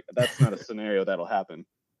for us. Like, that's not a scenario that'll happen.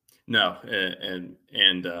 No,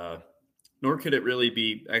 and nor could it really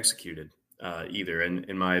be executed either,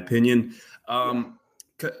 in my opinion.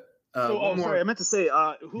 Sorry, I meant to say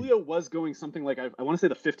Julio was going something like, I want to say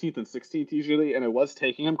the 15th and 16th usually, and it was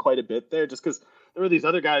taking him quite a bit there just because there were these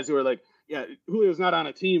other guys who were like, yeah, Julio's not on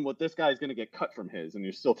a team. Well, this guy's going to get cut from his, and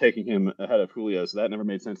you're still taking him ahead of Julio, so that never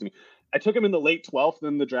made sense to me. I took him in the late 12th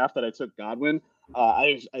in the draft that I took Godwin.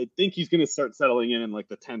 I think he's going to start settling in like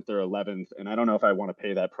the 10th or 11th, and I don't know if I want to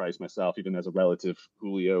pay that price myself, even as a relative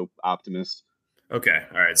Julio optimist. Okay.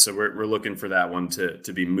 All right. So we're looking for that one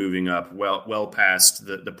to be moving up well past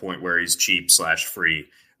the point where he's cheap / free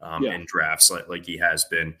in drafts like he has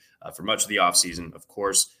been for much of the offseason, of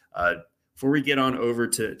course. Before we get on over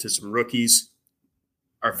to some rookies,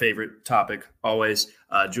 our favorite topic always,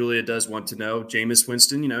 Julia does want to know, Jameis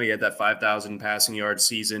Winston, he had that 5,000 passing yard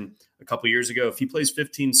season a couple years ago. If he plays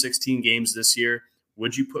 15, 16 games this year,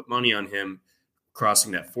 would you put money on him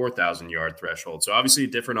crossing that 4,000 yard threshold? So obviously a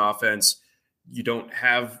different offense. You don't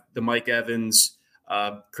have the Mike Evans,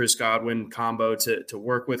 Chris Godwin combo to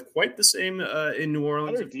work with quite the same in New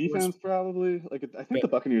Orleans. Better defense, probably. I think the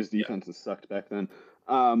Buccaneers' defense has sucked back then.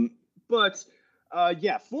 But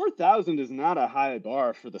 4,000 is not a high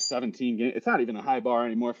bar for the 17 game. It's not even a high bar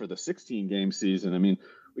anymore for the 16 game season. I mean,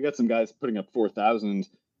 we got some guys putting up 4,000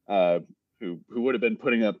 who would have been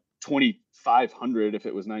putting up 2,500 if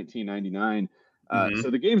it was 1999. So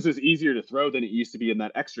the game's just easier to throw than it used to be, and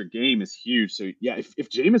that extra game is huge. So, yeah, if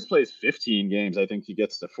Jameis plays 15 games, I think he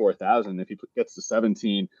gets to 4,000. If he gets to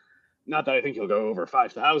 17, not that I think he'll go over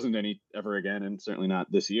 5,000 ever again, and certainly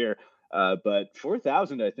not this year. But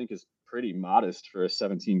 4,000, I think, is pretty modest for a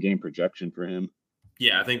 17-game projection for him.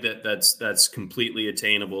 Yeah, I think that's completely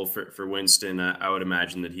attainable for Winston. I would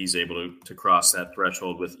imagine that he's able to cross that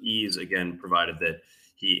threshold with ease, again, provided that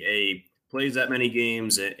he plays that many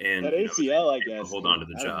games and that ACL, I guess, hold on to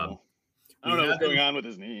the job. I don't know what's going on with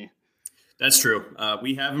his knee. That's true.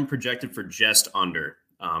 We have him projected for just under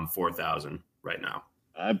 4,000 right now.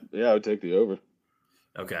 I would take the over.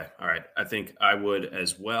 Okay. All right. I think I would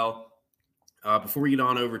as well. Before we get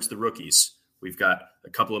on over to the rookies, we've got a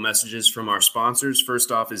couple of messages from our sponsors.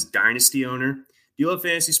 First off is Dynasty Owner. Do you love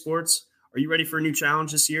fantasy sports? Are you ready for a new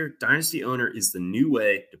challenge this year? Dynasty Owner is the new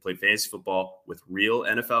way to play fantasy football with real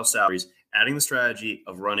NFL salaries, adding the strategy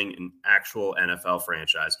of running an actual NFL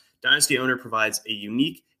franchise. Dynasty Owner provides a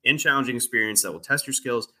unique and challenging experience that will test your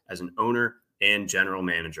skills as an owner and general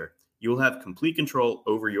manager. You will have complete control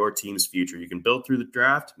over your team's future. You can build through the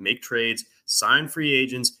draft, make trades, sign free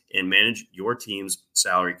agents, and manage your team's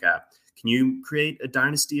salary cap. Can you create a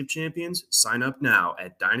dynasty of champions? Sign up now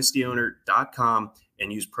at dynastyowner.com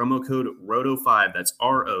and use promo code ROTO5, that's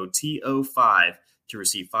ROTO5, to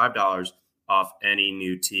receive $5 off any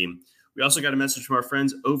new team. We also got a message from our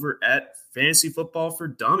friends over at Fantasy Football for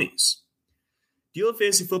Dummies. Do you love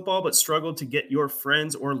fantasy football but struggle to get your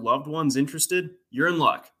friends or loved ones interested? You're in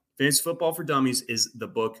luck. Fantasy Football for Dummies is the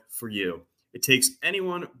book for you. It takes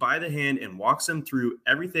anyone by the hand and walks them through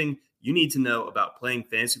everything you need to know about playing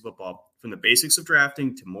fantasy football, from the basics of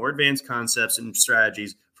drafting to more advanced concepts and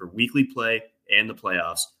strategies for weekly play and the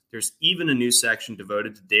playoffs. There's even a new section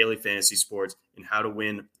devoted to daily fantasy sports and how to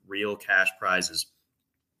win real cash prizes.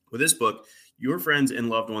 With this book, your friends and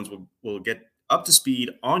loved ones will get up to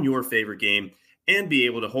speed on your favorite game and be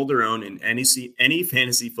able to hold their own in any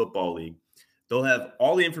fantasy football league. They'll have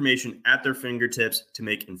all the information at their fingertips to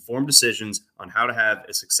make informed decisions on how to have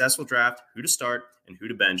a successful draft, who to start, and who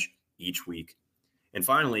to bench each week. And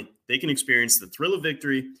finally, they can experience the thrill of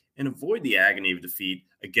victory and avoid the agony of defeat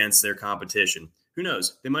against their competition. Who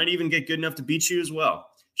knows? They might even get good enough to beat you as well.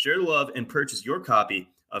 Share the love and purchase your copy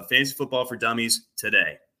of Fantasy Football for Dummies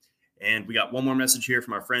today. And we got one more message here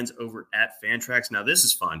from our friends over at Fantrax. Now, this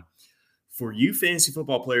is fun. For you fantasy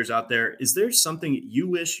football players out there, is there something you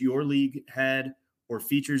wish your league had or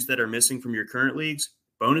features that are missing from your current leagues?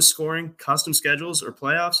 Bonus scoring, custom schedules, or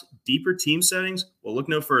playoffs? Deeper team settings? Well, look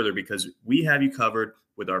no further because we have you covered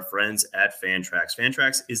with our friends at Fantrax.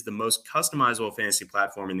 Fantrax is the most customizable fantasy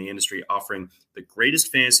platform in the industry, offering the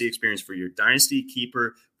greatest fantasy experience for your dynasty,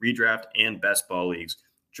 keeper, redraft, and best ball leagues.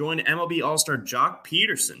 Join MLB All-Star Jock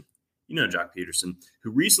Peterson, you know Jock Peterson,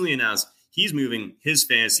 who recently announced he's moving his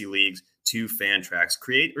fantasy leagues to Fantrax.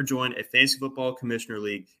 Create or join a fantasy football commissioner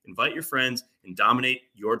league, invite your friends, and dominate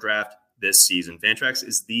your draft this season. Fantrax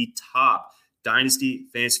is the top dynasty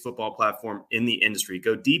fantasy football platform in the industry.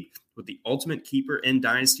 Go deep with the ultimate keeper and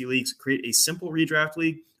dynasty leagues. Create a simple redraft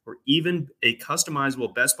league or even a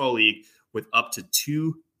customizable best ball league with up to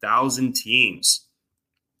 2,000 teams.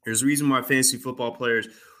 There's a reason why fantasy football players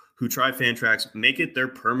who try Fantrax make it their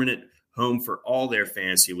permanent home for all their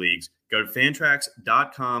fantasy leagues. Go to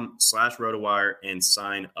fantrax.com/rotowire and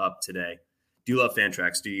sign up today. Do love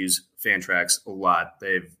Fantrax. Do use Fantrax a lot.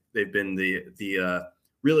 They've been the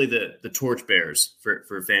really the torchbearers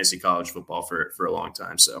for fantasy college football for a long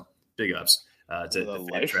time. So big ups to the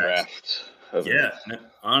life raft. Yeah,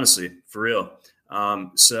 honestly, for real.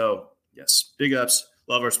 So yes, big ups.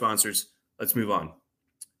 Love our sponsors. Let's move on.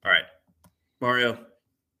 All right, Mario,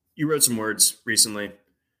 you wrote some words recently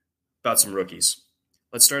about some rookies.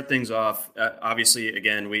 Let's start things off. Obviously,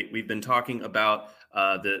 again, we've been talking about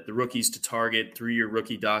the rookies to target through your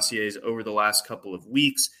rookie dossiers over the last couple of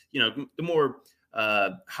weeks. You know, the more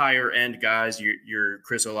higher end guys, your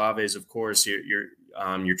Chris Olaves, of course, your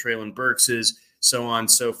Treylon Burkses, so on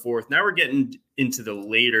and so forth. Now we're getting into the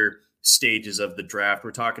later stages of the draft. We're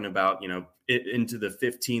talking about, into the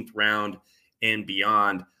 15th round and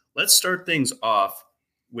beyond. Let's start things off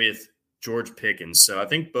with George Pickens. So I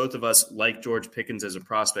think both of us like George Pickens as a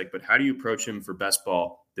prospect, but how do you approach him for best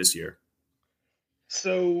ball this year?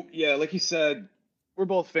 So, yeah, like you said, we're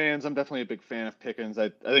both fans. I'm definitely a big fan of Pickens. I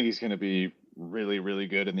think he's going to be really, really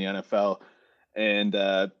good in the NFL. And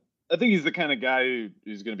I think he's the kind of guy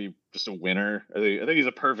who's going to be just a winner. I think he's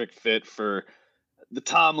a perfect fit for the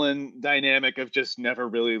Tomlin dynamic of just never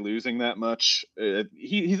really losing that much.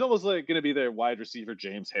 He's almost like going to be their wide receiver,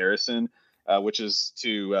 James Harrison. Which is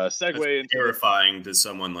to segue into terrifying to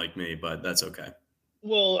someone like me, but that's okay.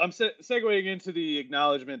 Well, I'm segueing into the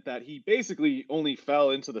acknowledgement that he basically only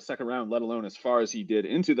fell into the second round, let alone as far as he did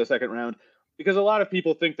into the second round, because a lot of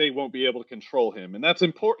people think they won't be able to control him. And that's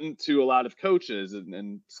important to a lot of coaches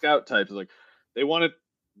and scout types. Like, they want to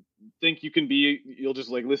think you'll just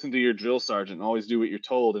like listen to your drill sergeant and always do what you're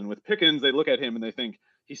told. And with Pickens, they look at him and they think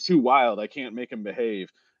he's too wild. I can't make him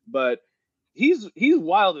behave. But he's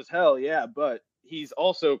wild as hell, yeah, but he's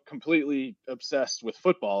also completely obsessed with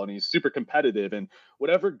football and he's super competitive, and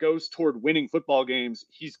whatever goes toward winning football games,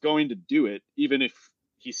 he's going to do it. Even if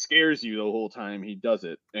he scares you the whole time, he does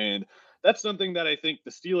it. And that's something that I think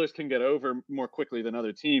the Steelers can get over more quickly than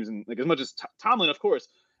other teams. And like, as much as Tomlin, of course,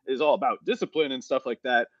 is all about discipline and stuff like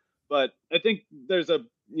that, but I think there's a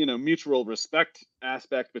mutual respect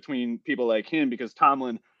aspect between people like him, because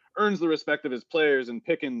Tomlin earns the respect of his players, and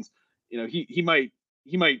Pickens, he might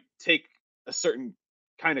take a certain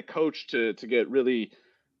kind of coach to get really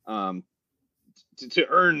to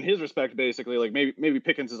earn his respect, basically. Like maybe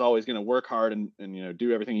Pickens is always going to work hard and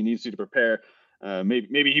do everything he needs to prepare.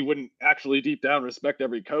 Maybe he wouldn't actually deep down respect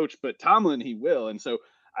every coach, but Tomlin, he will. And so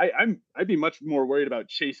I'd be much more worried about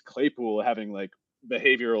Chase Claypool having like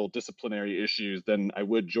behavioral disciplinary issues than I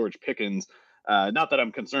would George Pickens. Not that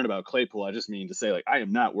I'm concerned about Claypool. I just mean to say, like, I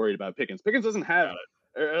am not worried about Pickens. Pickens doesn't have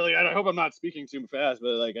early. I hope I'm not speaking too fast, but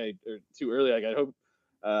or too early. Like, I hope.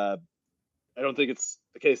 I don't think it's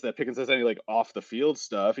the case that Pickens has any like off the field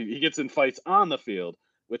stuff. He gets in fights on the field,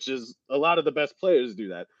 which is a lot of the best players do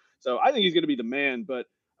that. So I think he's going to be the man. But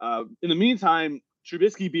in the meantime,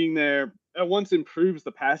 Trubisky being there at once improves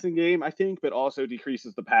the passing game, I think, but also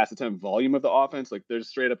decreases the pass attempt volume of the offense. Like, they're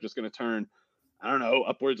straight up just going to turn, I don't know,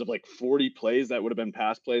 upwards of like 40 plays that would have been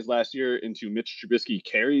pass plays last year into Mitch Trubisky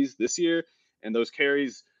carries this year. And those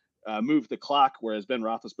carries move the clock, whereas Ben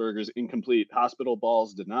Roethlisberger's incomplete hospital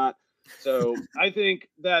balls did not. So I think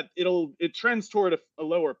that it trends toward a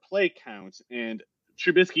lower play count, and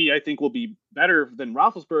Trubisky, I think, will be better than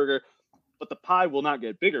Roethlisberger, but the pie will not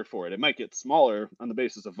get bigger for it. It might get smaller on the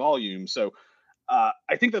basis of volume. So I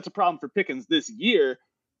think that's a problem for Pickens this year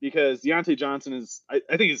because Deontay Johnson is,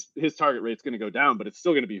 I think his target rate's going to go down, but it's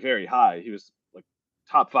still going to be very high. He was like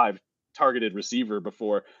top 5 targeted receiver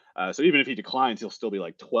before. So even if he declines, he'll still be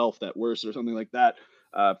like 12th at worst or something like that.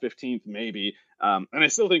 15th maybe. And I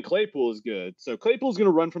still think Claypool is good. So Claypool's going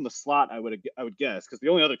to run from the slot, I would guess, because the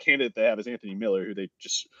only other candidate they have is Anthony Miller, who they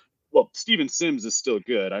just Steven Sims is still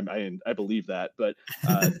good. I believe that, but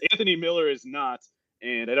Anthony Miller is not.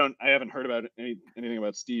 And I haven't heard about anything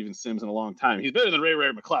about Steven Sims in a long time. He's better than Ray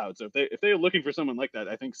McLeod. So if they're looking for someone like that,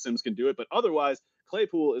 I think Sims can do it. But otherwise,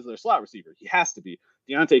 Claypool is their slot receiver. He has to be.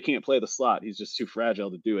 Deontay can't play the slot. He's just too fragile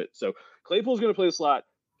to do it. So Claypool's going to play the slot.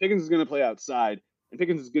 Pickens is going to play outside, and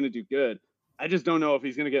Pickens is going to do good. I just don't know if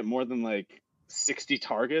he's going to get more than like 60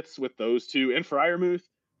 targets with those two. And Freiermuth's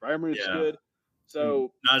good.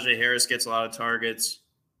 So Najee Harris gets a lot of targets.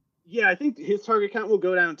 Yeah, I think his target count will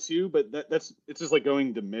go down too, but it's just like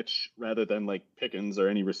going to Mitch rather than like Pickens or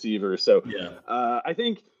any receiver. So I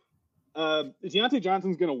think Deontay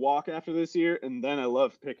Johnson's going to walk after this year, and then I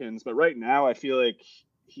love Pickens. But right now, I feel like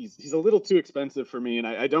he's a little too expensive for me, and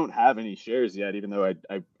I don't have any shares yet, even though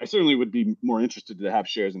I certainly would be more interested to have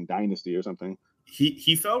shares in Dynasty or something.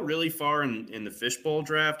 He fell really far in the fishbowl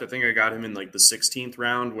draft. I think I got him in like the 16th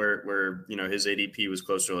round where his ADP was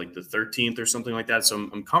closer to like the 13th or something like that. So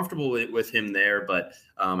I'm comfortable with him there, but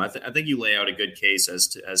I think you lay out a good case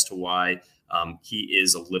as to why he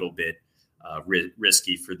is a little bit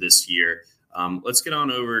risky for this year. Let's get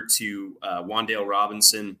on over to Wan'Dale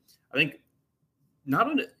Robinson. I think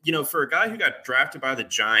for a guy who got drafted by the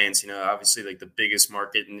Giants, obviously like the biggest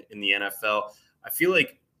market in the NFL, I feel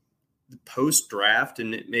like post draft,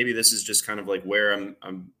 and maybe this is just kind of like where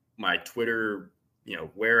I'm my Twitter,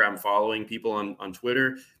 where I'm following people on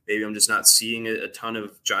Twitter. Maybe I'm just not seeing a ton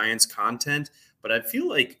of Giants content, but I feel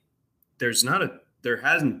like there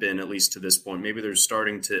hasn't been, at least to this point. Maybe they're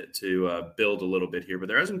starting to build a little bit here, but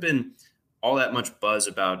there hasn't been all that much buzz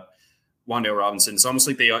about Wan'Dale Robinson. It's almost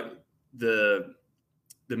like the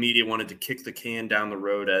media wanted to kick the can down the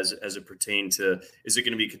road as it pertained to, is it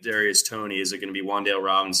going to be Kadarius Toney? Is it going to be Wan'Dale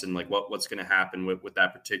Robinson? Like what's going to happen with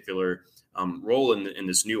that particular role in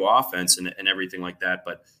this new offense and everything like that?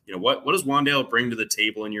 But, what does Wan'Dale bring to the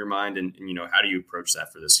table in your mind? And how do you approach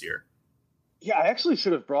that for this year? Yeah, I actually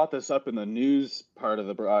should have brought this up in the news part of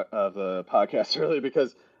the podcast earlier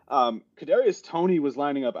because Kadarius Toney was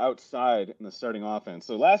lining up outside in the starting offense.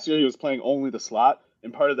 So last year he was playing only the slot.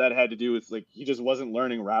 And part of that had to do with like he just wasn't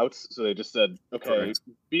learning routes, so they just said, "Okay, correct.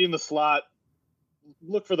 Be in the slot,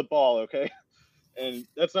 look for the ball, okay." And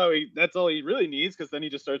that's all he really needs because then he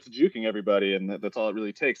just starts juking everybody, and that's all it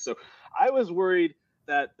really takes. So I was worried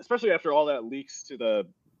that, especially after all that leaks to the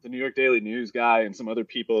New York Daily News guy and some other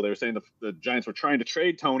people, they were saying the Giants were trying to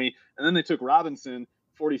trade Toney, and then they took Robinson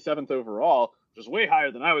 47th overall, which was way higher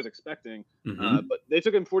than I was expecting. Mm-hmm. But they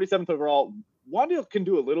took him 47th overall. Wan'Dale can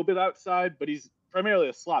do a little bit outside, but he's primarily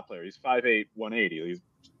a slot player. He's 5'8", 180.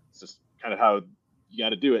 It's just kind of how you got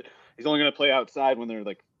to do it. He's only going to play outside when they're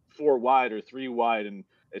like 4 wide or 3 wide, and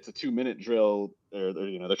it's a 2-minute drill. They're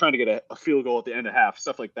trying to get a field goal at the end of half,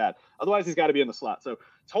 stuff like that. Otherwise, he's got to be in the slot. So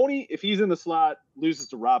Toney, if he's in the slot, loses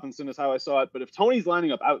to Robinson is how I saw it. But if Toney's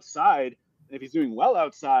lining up outside, and if he's doing well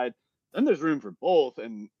outside, then there's room for both.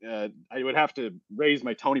 And I would have to raise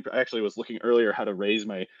my Toney. I actually was looking earlier how to raise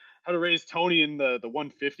Toney in the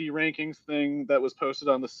 150 rankings thing that was posted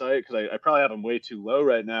on the site, because I probably have him way too low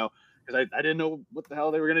right now because I didn't know what the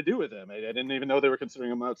hell they were going to do with him. I didn't even know they were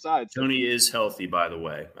considering him outside. So, Toney is healthy, by the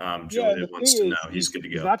way. Julio wants to know. He's good to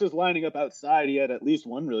go. He's not just lining up outside. He had at least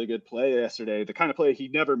one really good play yesterday, the kind of play he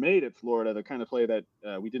never made at Florida, the kind of play that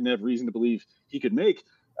we didn't have reason to believe he could make.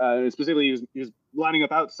 Specifically, he was lining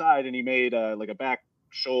up outside, and he made like a back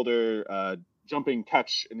shoulder jumping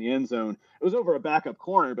catch in the end zone. It was over a backup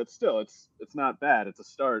corner, but still, it's not bad. It's a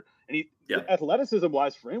start. And athleticism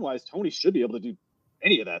wise, frame wise, Toney should be able to do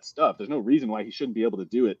any of that stuff. There's no reason why he shouldn't be able to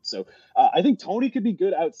do it. So I think Toney could be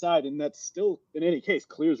good outside, and that still, in any case,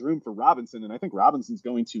 clears room for Robinson. And I think Robinson's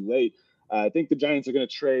going too late. I think the Giants are going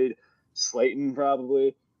to trade Slayton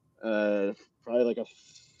probably like a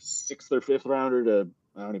 6th or 5th rounder to,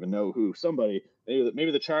 I don't even know who, somebody,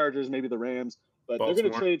 maybe the Chargers, maybe the Rams, but Baltimore. They're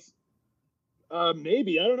going to trade.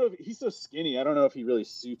 Maybe. I don't know if he's so skinny. I don't know if he really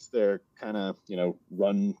suits their kind of,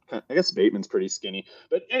 run. I guess Bateman's pretty skinny,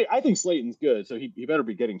 but hey, I think Slayton's good. So he better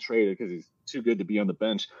be getting traded because he's too good to be on the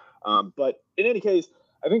bench. But in any case,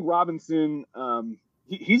 I think Robinson,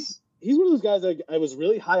 he's one of those guys I was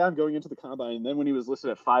really high on going into the combine. And then when he was listed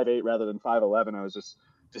at 5'8" rather than 5'11", I was just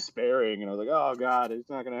despairing, and I was like, oh God, it's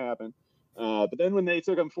not going to happen. But then when they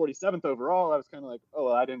took him 47th overall, I was kind of like, oh,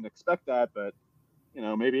 well, I didn't expect that, but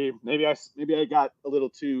maybe I got a little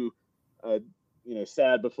too,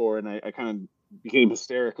 sad before, and I kind of became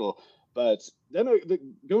hysterical. But then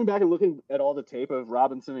going back and looking at all the tape of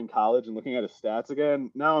Robinson in college and looking at his stats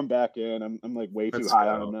again, now I'm back in. I'm like way too high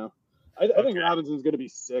on him now. I think Robinson's going to be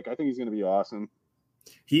sick. I think he's going to be awesome.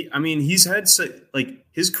 He's had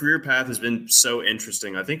his career path has been so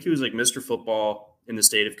interesting. I think he was like Mr. Football in the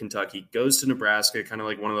state of Kentucky, goes to Nebraska, kind of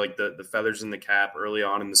like one of like the feathers in the cap early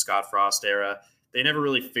on in the Scott Frost era. They never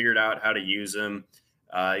really figured out how to use him.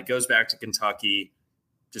 He goes back to Kentucky,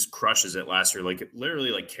 just crushes it last year. Like, it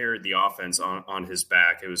literally like carried the offense on his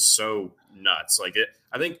back. It was so nuts.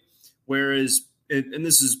 I think whereas, and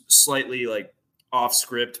this is slightly like off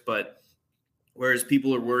script, but whereas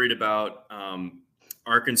people are worried about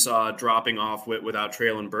Arkansas dropping off without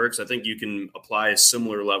Treylon Burks, I think you can apply a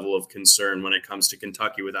similar level of concern when it comes to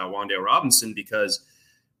Kentucky without Wan'Dale Robinson, because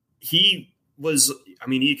he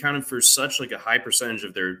accounted for such like a high percentage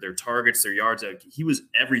of their targets, their yards. Like, he was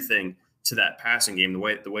everything to that passing game, the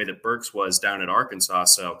way that Burks was down at Arkansas.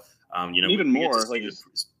 So, even more like,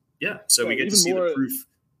 we get to see the proof.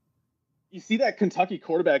 You see that Kentucky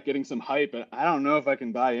quarterback getting some hype, and I don't know if I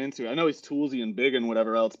can buy into it. I know he's toolsy and big and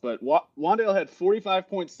whatever else, but Wan'Dale had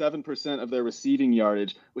 45.7% of their receiving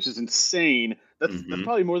yardage, which is insane. That's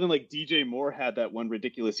probably more than like DJ Moore had that one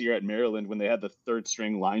ridiculous year at Maryland when they had the third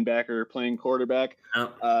string linebacker playing quarterback.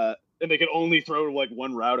 And they could only throw like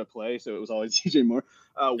one route a play, so it was always DJ Moore.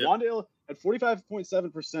 Wan'Dale had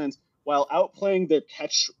 45.7% while outplaying their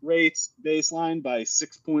catch rates baseline by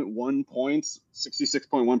 6.1 points,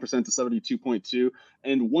 66.1% to 72.2,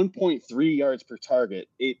 and 1.3 yards per target,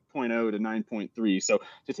 8.0 to 9.3. So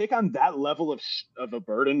to take on that level of a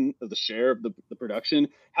burden of the share of the production,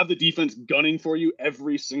 have the defense gunning for you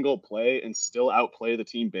every single play and still outplay the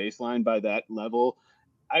team baseline by that level,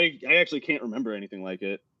 I actually can't remember anything like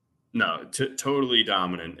it. No, totally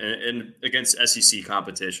dominant and against SEC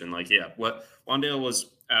competition. What Wan'Dale was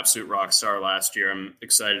absolute rock star last year. I'm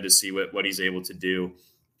excited to see what he's able to do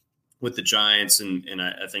with the Giants, and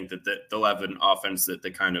I think that they'll have an offense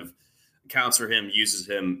that kind of accounts for him, uses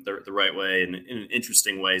him the right way and in an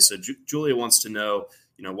interesting way. So Julia wants to know,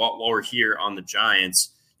 while we're here on the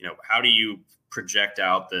Giants, how do you project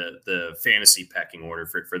out the fantasy pecking order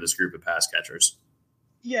for this group of pass catchers?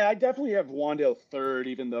 Yeah, I definitely have Wan'Dale third,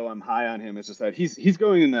 even though I'm high on him. It's just that he's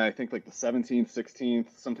going in the, I think, like the 17th, 16th,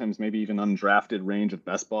 sometimes maybe even undrafted range of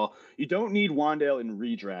best ball. You don't need Wan'Dale in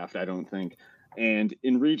redraft, I don't think. And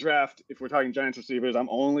in redraft, if we're talking Giants receivers, I'm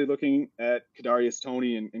only looking at Kadarius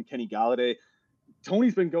Toney and Kenny Golladay.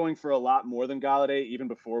 Tony's been going for a lot more than Golladay, even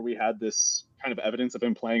before we had this kind of evidence of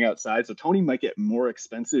him playing outside. So Toney might get more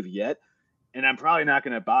expensive yet. And I'm probably not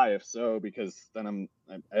going to buy if so, because then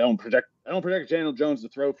I don't project Daniel Jones to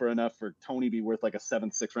throw for enough for Toney be worth like a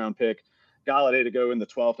 7th, 6th round pick, Golladay to go in the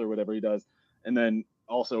 12th or whatever he does, and then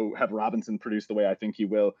also have Robinson produce the way I think he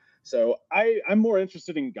will. So I'm more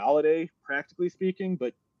interested in Golladay, practically speaking,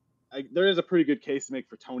 but there is a pretty good case to make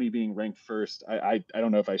for Toney being ranked first. I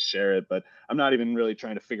don't know if I share it, but I'm not even really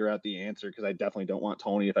trying to figure out the answer, because I definitely don't want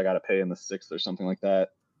Toney if I got to pay in the 6th or something like that.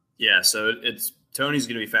 Yeah, so Tony's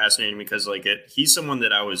going to be fascinating because he's someone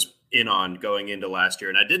that I was in on going into last year,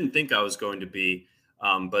 and I didn't think I was going to be.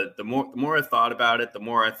 But the more I thought about it, the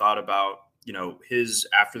more I thought about his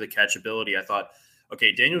after the catch ability. I thought,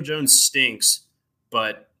 okay, Daniel Jones stinks,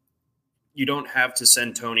 but you don't have to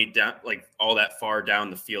send Toney down like all that far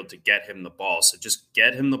down the field to get him the ball. So just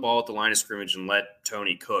get him the ball at the line of scrimmage and let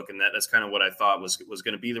Toney cook. And that's kind of what I thought was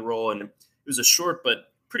going to be the role. And it was a short but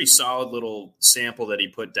pretty solid little sample that he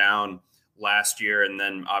put down last year. And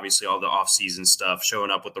then obviously all the off-season stuff, showing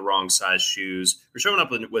up with the wrong size shoes, or showing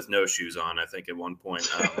up with no shoes on, I think at one point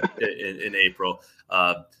in April.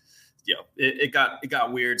 It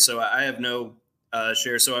got weird. So I have no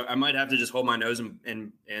share. So I might have to just hold my nose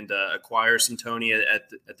and acquire some Toney at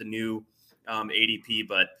the new ADP,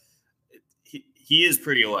 but he is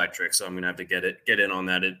pretty electric. So I'm going to have to get in on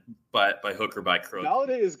that by hook or by crook.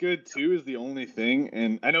 Golladay is good too, is the only thing.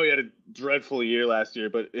 And I know he had a dreadful year last year,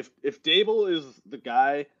 but if Dable is the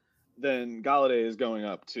guy, then Golladay is going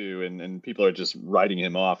up too. And people are just writing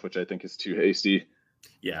him off, which I think is too hasty.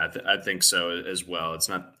 Yeah, I think so as well. It's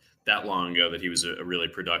not that long ago that he was a really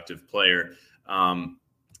productive player.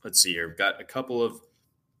 Let's see here. We've got a couple of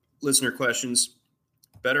listener questions.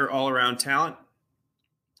 Better all-around talent,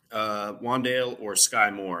 Wan'Dale or Sky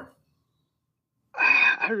Moore?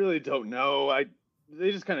 I really don't know.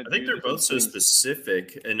 They just kind of. I think they're both so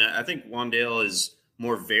specific, and I think Wan'Dale is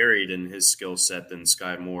more varied in his skill set than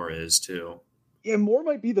Sky Moore is too. Yeah, Moore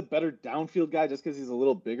might be the better downfield guy just because he's a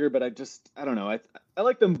little bigger, but I don't know. I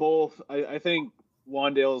like them both. I think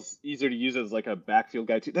Wandale's easier to use as like a backfield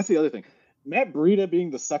guy too. That's the other thing. Matt Breida being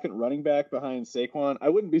the second running back behind Saquon, I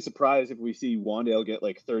wouldn't be surprised if we see Wandale get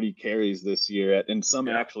like 30 carries this year and some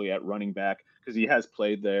actually at running back because he has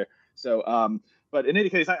played there. So, but in any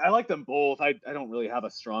case, I like them both. I don't really have a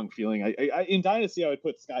strong feeling. I in Dynasty, I would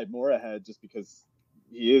put Sky Moore ahead just because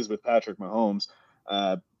he is with Patrick Mahomes.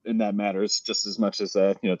 And that matters just as much as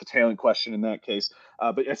the talent question in that case.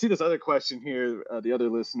 But I see this other question here, the other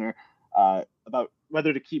listener, about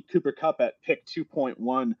whether to keep Cooper Kupp at pick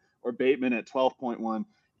 2.1 or Bateman at 12.1.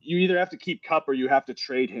 You either have to keep Kupp or you have to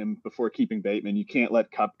trade him before keeping Bateman. You can't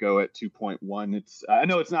let Kupp go at 2.1. I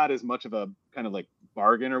know it's not as much of a kind of like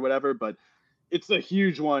bargain or whatever, but it's a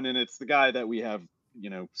huge one, and it's the guy that we have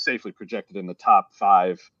safely projected in the top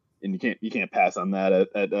 5, and you can't pass on that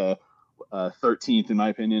at 13th, in my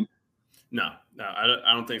opinion. No,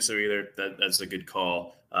 I don't think so either. That's a good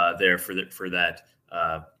call there for that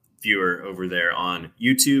viewer over there on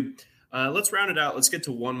YouTube. Let's round it out. Let's get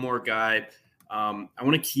to one more guy. I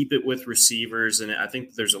want to keep it with receivers, and I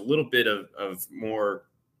think there's a little bit of more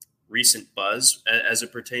recent buzz as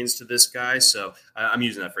it pertains to this guy. So I'm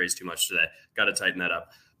using that phrase too much today. Got to tighten that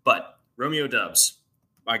up. But Romeo Doubs,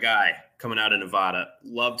 my guy coming out of Nevada,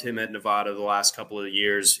 loved him at Nevada the last couple of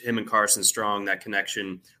years. Him and Carson Strong, that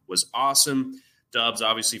connection was awesome. Doubs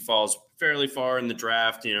obviously falls fairly far in the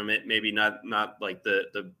draft, maybe not like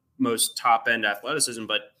the most top end athleticism,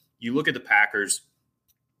 but you look at the Packers,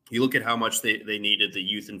 you look at how much they needed the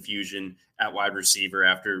youth infusion at wide receiver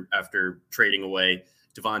after trading away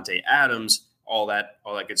Devontae Adams, all that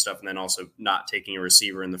good stuff. And then also not taking a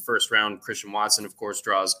receiver in the first round. Christian Watson, of course,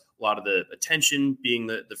 draws a lot of the attention being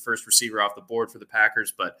the first receiver off the board for the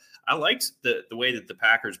Packers. But I liked the way that the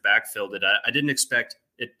Packers backfilled it. I didn't expect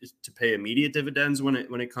it to pay immediate dividends when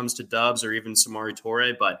it comes to Doubs or even Samori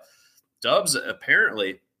Toure. But Doubs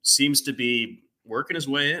apparently seems to be working his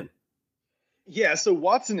way in. Yeah, so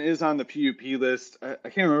Watson is on the PUP list. I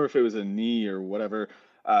can't remember if it was a knee or whatever.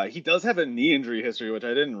 He does have a knee injury history, which I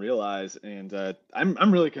didn't realize, and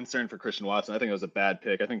I'm really concerned for Christian Watson. I think it was a bad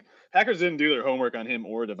pick. I think Packers didn't do their homework on him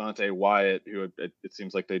or Devontae Wyatt, who it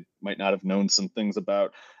seems like they might not have known some things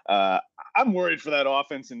about. I'm worried for that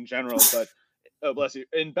offense in general, but oh, bless you.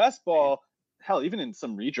 In best ball, hell, even in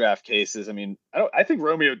some redraft cases, I mean, I think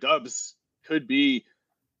Romeo Doubs could be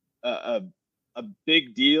a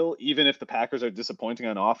big deal, even if the Packers are disappointing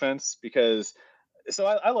on offense, because so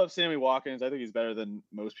I love Sammy Watkins. I think he's better than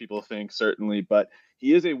most people think, certainly, but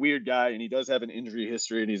he is a weird guy and he does have an injury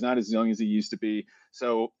history and he's not as young as he used to be.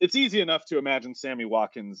 So it's easy enough to imagine Sammy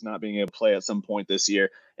Watkins not being able to play at some point this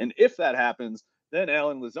year. And if that happens, then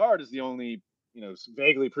Allen Lazard is the only,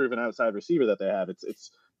 vaguely proven outside receiver that they have.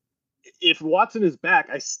 It's if Watson is back,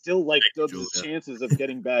 I still like Dobbs' chances of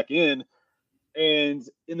getting back in. And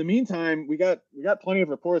in the meantime, we got plenty of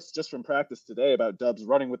reports just from practice today about Doubs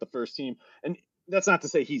running with the first team. And that's not to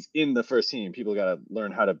say he's in the first team. People got to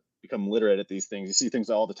learn how to become literate at these things. You see things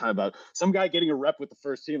all the time about some guy getting a rep with the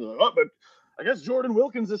first team. They're like, oh, but I guess Jordan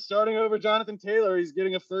Wilkins is starting over Jonathan Taylor. He's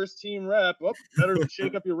getting a first team rep. Oh, better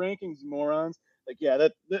shake up your rankings, morons. Like, yeah,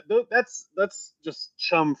 that's just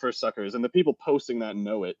chum for suckers. And the people posting that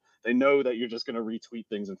know it. They know that you're just going to retweet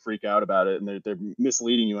things and freak out about it. And they're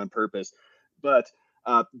misleading you on purpose. But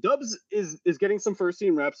Doubs is getting some first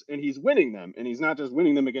team reps and he's winning them. And he's not just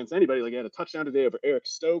winning them against anybody. Like, he had a touchdown today over Eric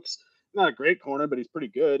Stokes. Not a great corner, but he's pretty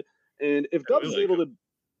good. And if Doubs is able to,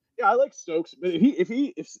 yeah, I like Stokes. But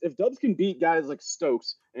if Doubs can beat guys like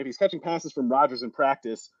Stokes, and if he's catching passes from Rodgers in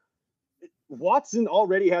practice, Watson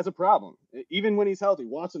already has a problem. Even when he's healthy,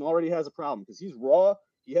 Watson already has a problem because he's raw.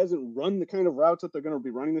 He hasn't run the kind of routes that they're going to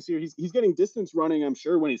be running this year. He's getting distance running. I'm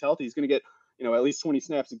sure when he's healthy, he's going to get at least 20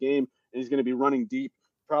 snaps a game, and he's going to be running deep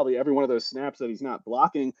probably every one of those snaps that he's not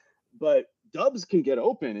blocking. But Doubs can get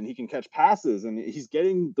open and he can catch passes, and he's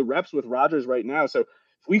getting the reps with Rodgers right now. So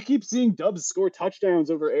if we keep seeing Doubs score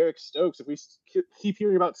touchdowns over Eric Stokes, if we keep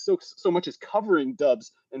hearing about Stokes so much as covering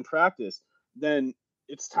Doubs in practice, then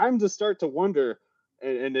it's time to start to wonder.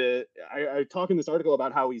 And I talk in this article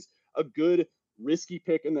about how he's a good risky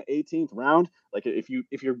pick in the 18th round. Like if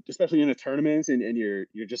you're especially in a tournament and you're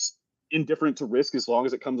just indifferent to risk as long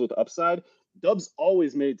as it comes with upside, Doubs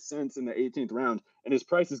always made sense in the 18th round, and his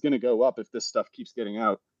price is going to go up if this stuff keeps getting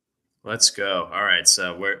out. Let's go. All right,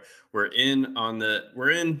 so we're in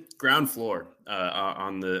ground floor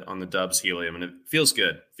on the Doubs helium, and it feels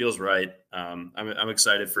good, feels right. I'm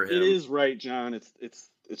excited for him. It is right, John. It's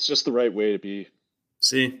just the right way to be.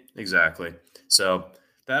 See, exactly. So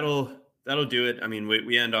that'll do it. I mean,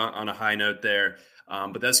 we end on a high note there.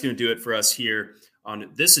 But that's going to do it for us here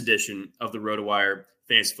on this edition of the RotoWire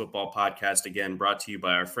Fantasy Football Podcast. Again, brought to you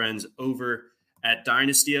by our friends over at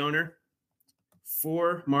Dynasty Owner.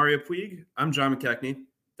 For Mario Puig, I'm John McKechnie.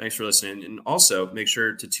 Thanks for listening. And also make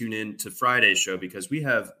sure to tune in to Friday's show because we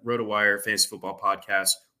have RotoWire Fantasy Football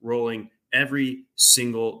Podcast rolling every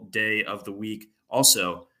single day of the week.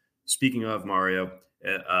 Also, speaking of Mario,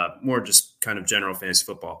 more just kind of general fantasy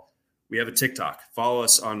football, we have a TikTok. Follow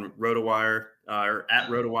us on RotoWire or at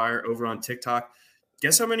RotoWire over on TikTok.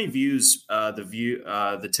 Guess how many views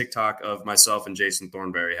the TikTok of myself and Jason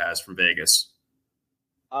Thornberry has from Vegas?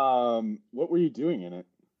 What were you doing in it?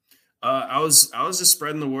 I was just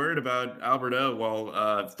spreading the word about Alberto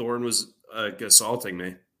while Thorne was assaulting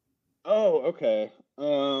me. Oh, okay.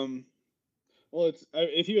 Well,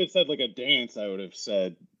 if you had said like a dance, I would have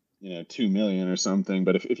said 2 million or something.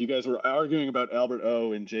 But if you guys were arguing about Albert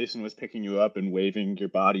O and Jason was picking you up and waving your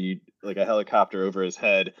body like a helicopter over his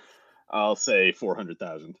head, I'll say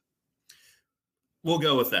 400,000. We'll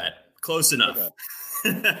go with that. Close enough.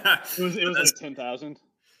 Okay. It was like 10,000.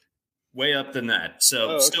 Way up than that. So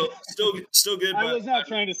okay. still good. I was not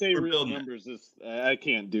trying to say real building numbers. I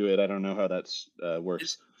can't do it. I don't know how that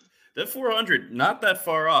works. That 400, not that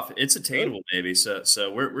far off. It's attainable, maybe. So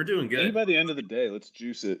we're doing good. Maybe by the end of the day, let's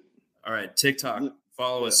juice it. All right, TikTok.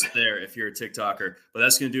 Follow us there if you're a TikToker. But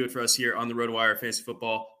that's going to do it for us here on the RotoWire Fantasy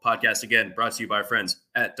Football Podcast. Again, brought to you by our friends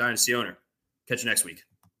at Dynasty Owner. Catch you next week.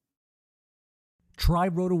 Try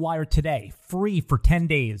RotoWire today, free for 10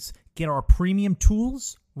 days. Get our premium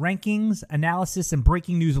tools, rankings, analysis, and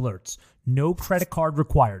breaking news alerts. No credit card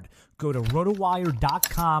required. Go to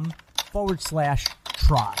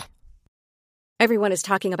rotowire.com/try. Everyone is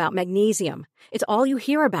talking about magnesium. It's all you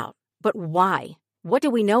hear about. But why? What do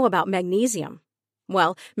we know about magnesium?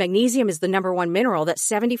 Well, magnesium is the number one mineral that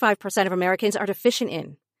 75% of Americans are deficient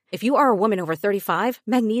in. If you are a woman over 35,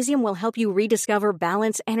 magnesium will help you rediscover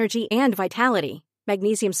balance, energy, and vitality.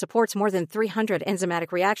 Magnesium supports more than 300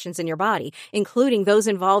 enzymatic reactions in your body, including those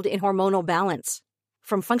involved in hormonal balance.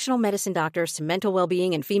 From functional medicine doctors to mental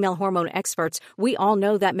well-being and female hormone experts, we all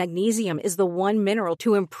know that magnesium is the one mineral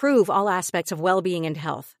to improve all aspects of well-being and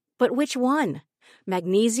health. But which one?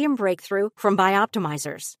 Magnesium Breakthrough from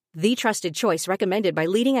Bioptimizers, the trusted choice recommended by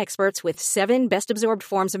leading experts with 7 best-absorbed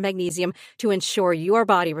forms of magnesium to ensure your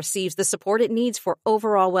body receives the support it needs for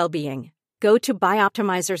overall well-being. Go to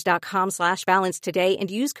bioptimizers.com/balance today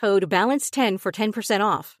and use code BALANCE10 for 10%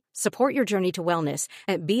 off. Support your journey to wellness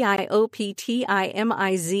at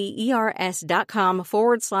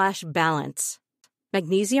bioptimizers.com/balance.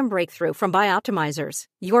 Magnesium Breakthrough from Bioptimizers,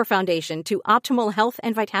 your foundation to optimal health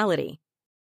and vitality.